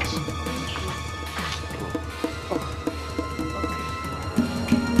which house?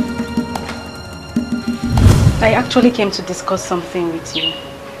 I actually came to discuss something with you.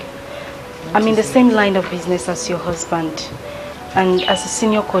 I'm in the same line of business as your husband, and as a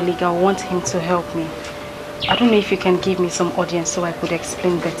senior colleague, I want him to help me. I don't know if you can give me some audience so I could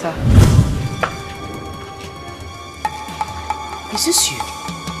explain better. Is this you?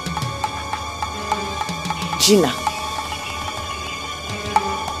 Gina.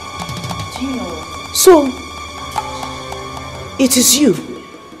 Gina. So, it is you.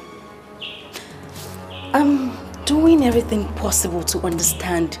 I'm doing everything possible to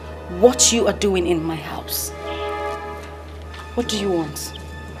understand what you are doing in my house. What do you want?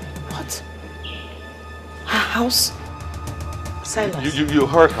 What? Her house? Silas. You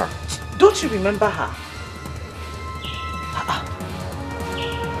heard her. Don't you remember her?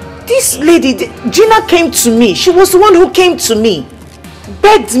 This lady, Gina came to me. She was the one who came to me.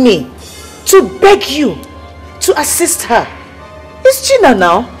 Begged me to beg you to assist her. It's Gina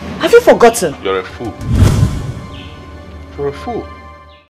now. Have you forgotten? You're a fool. You're a fool.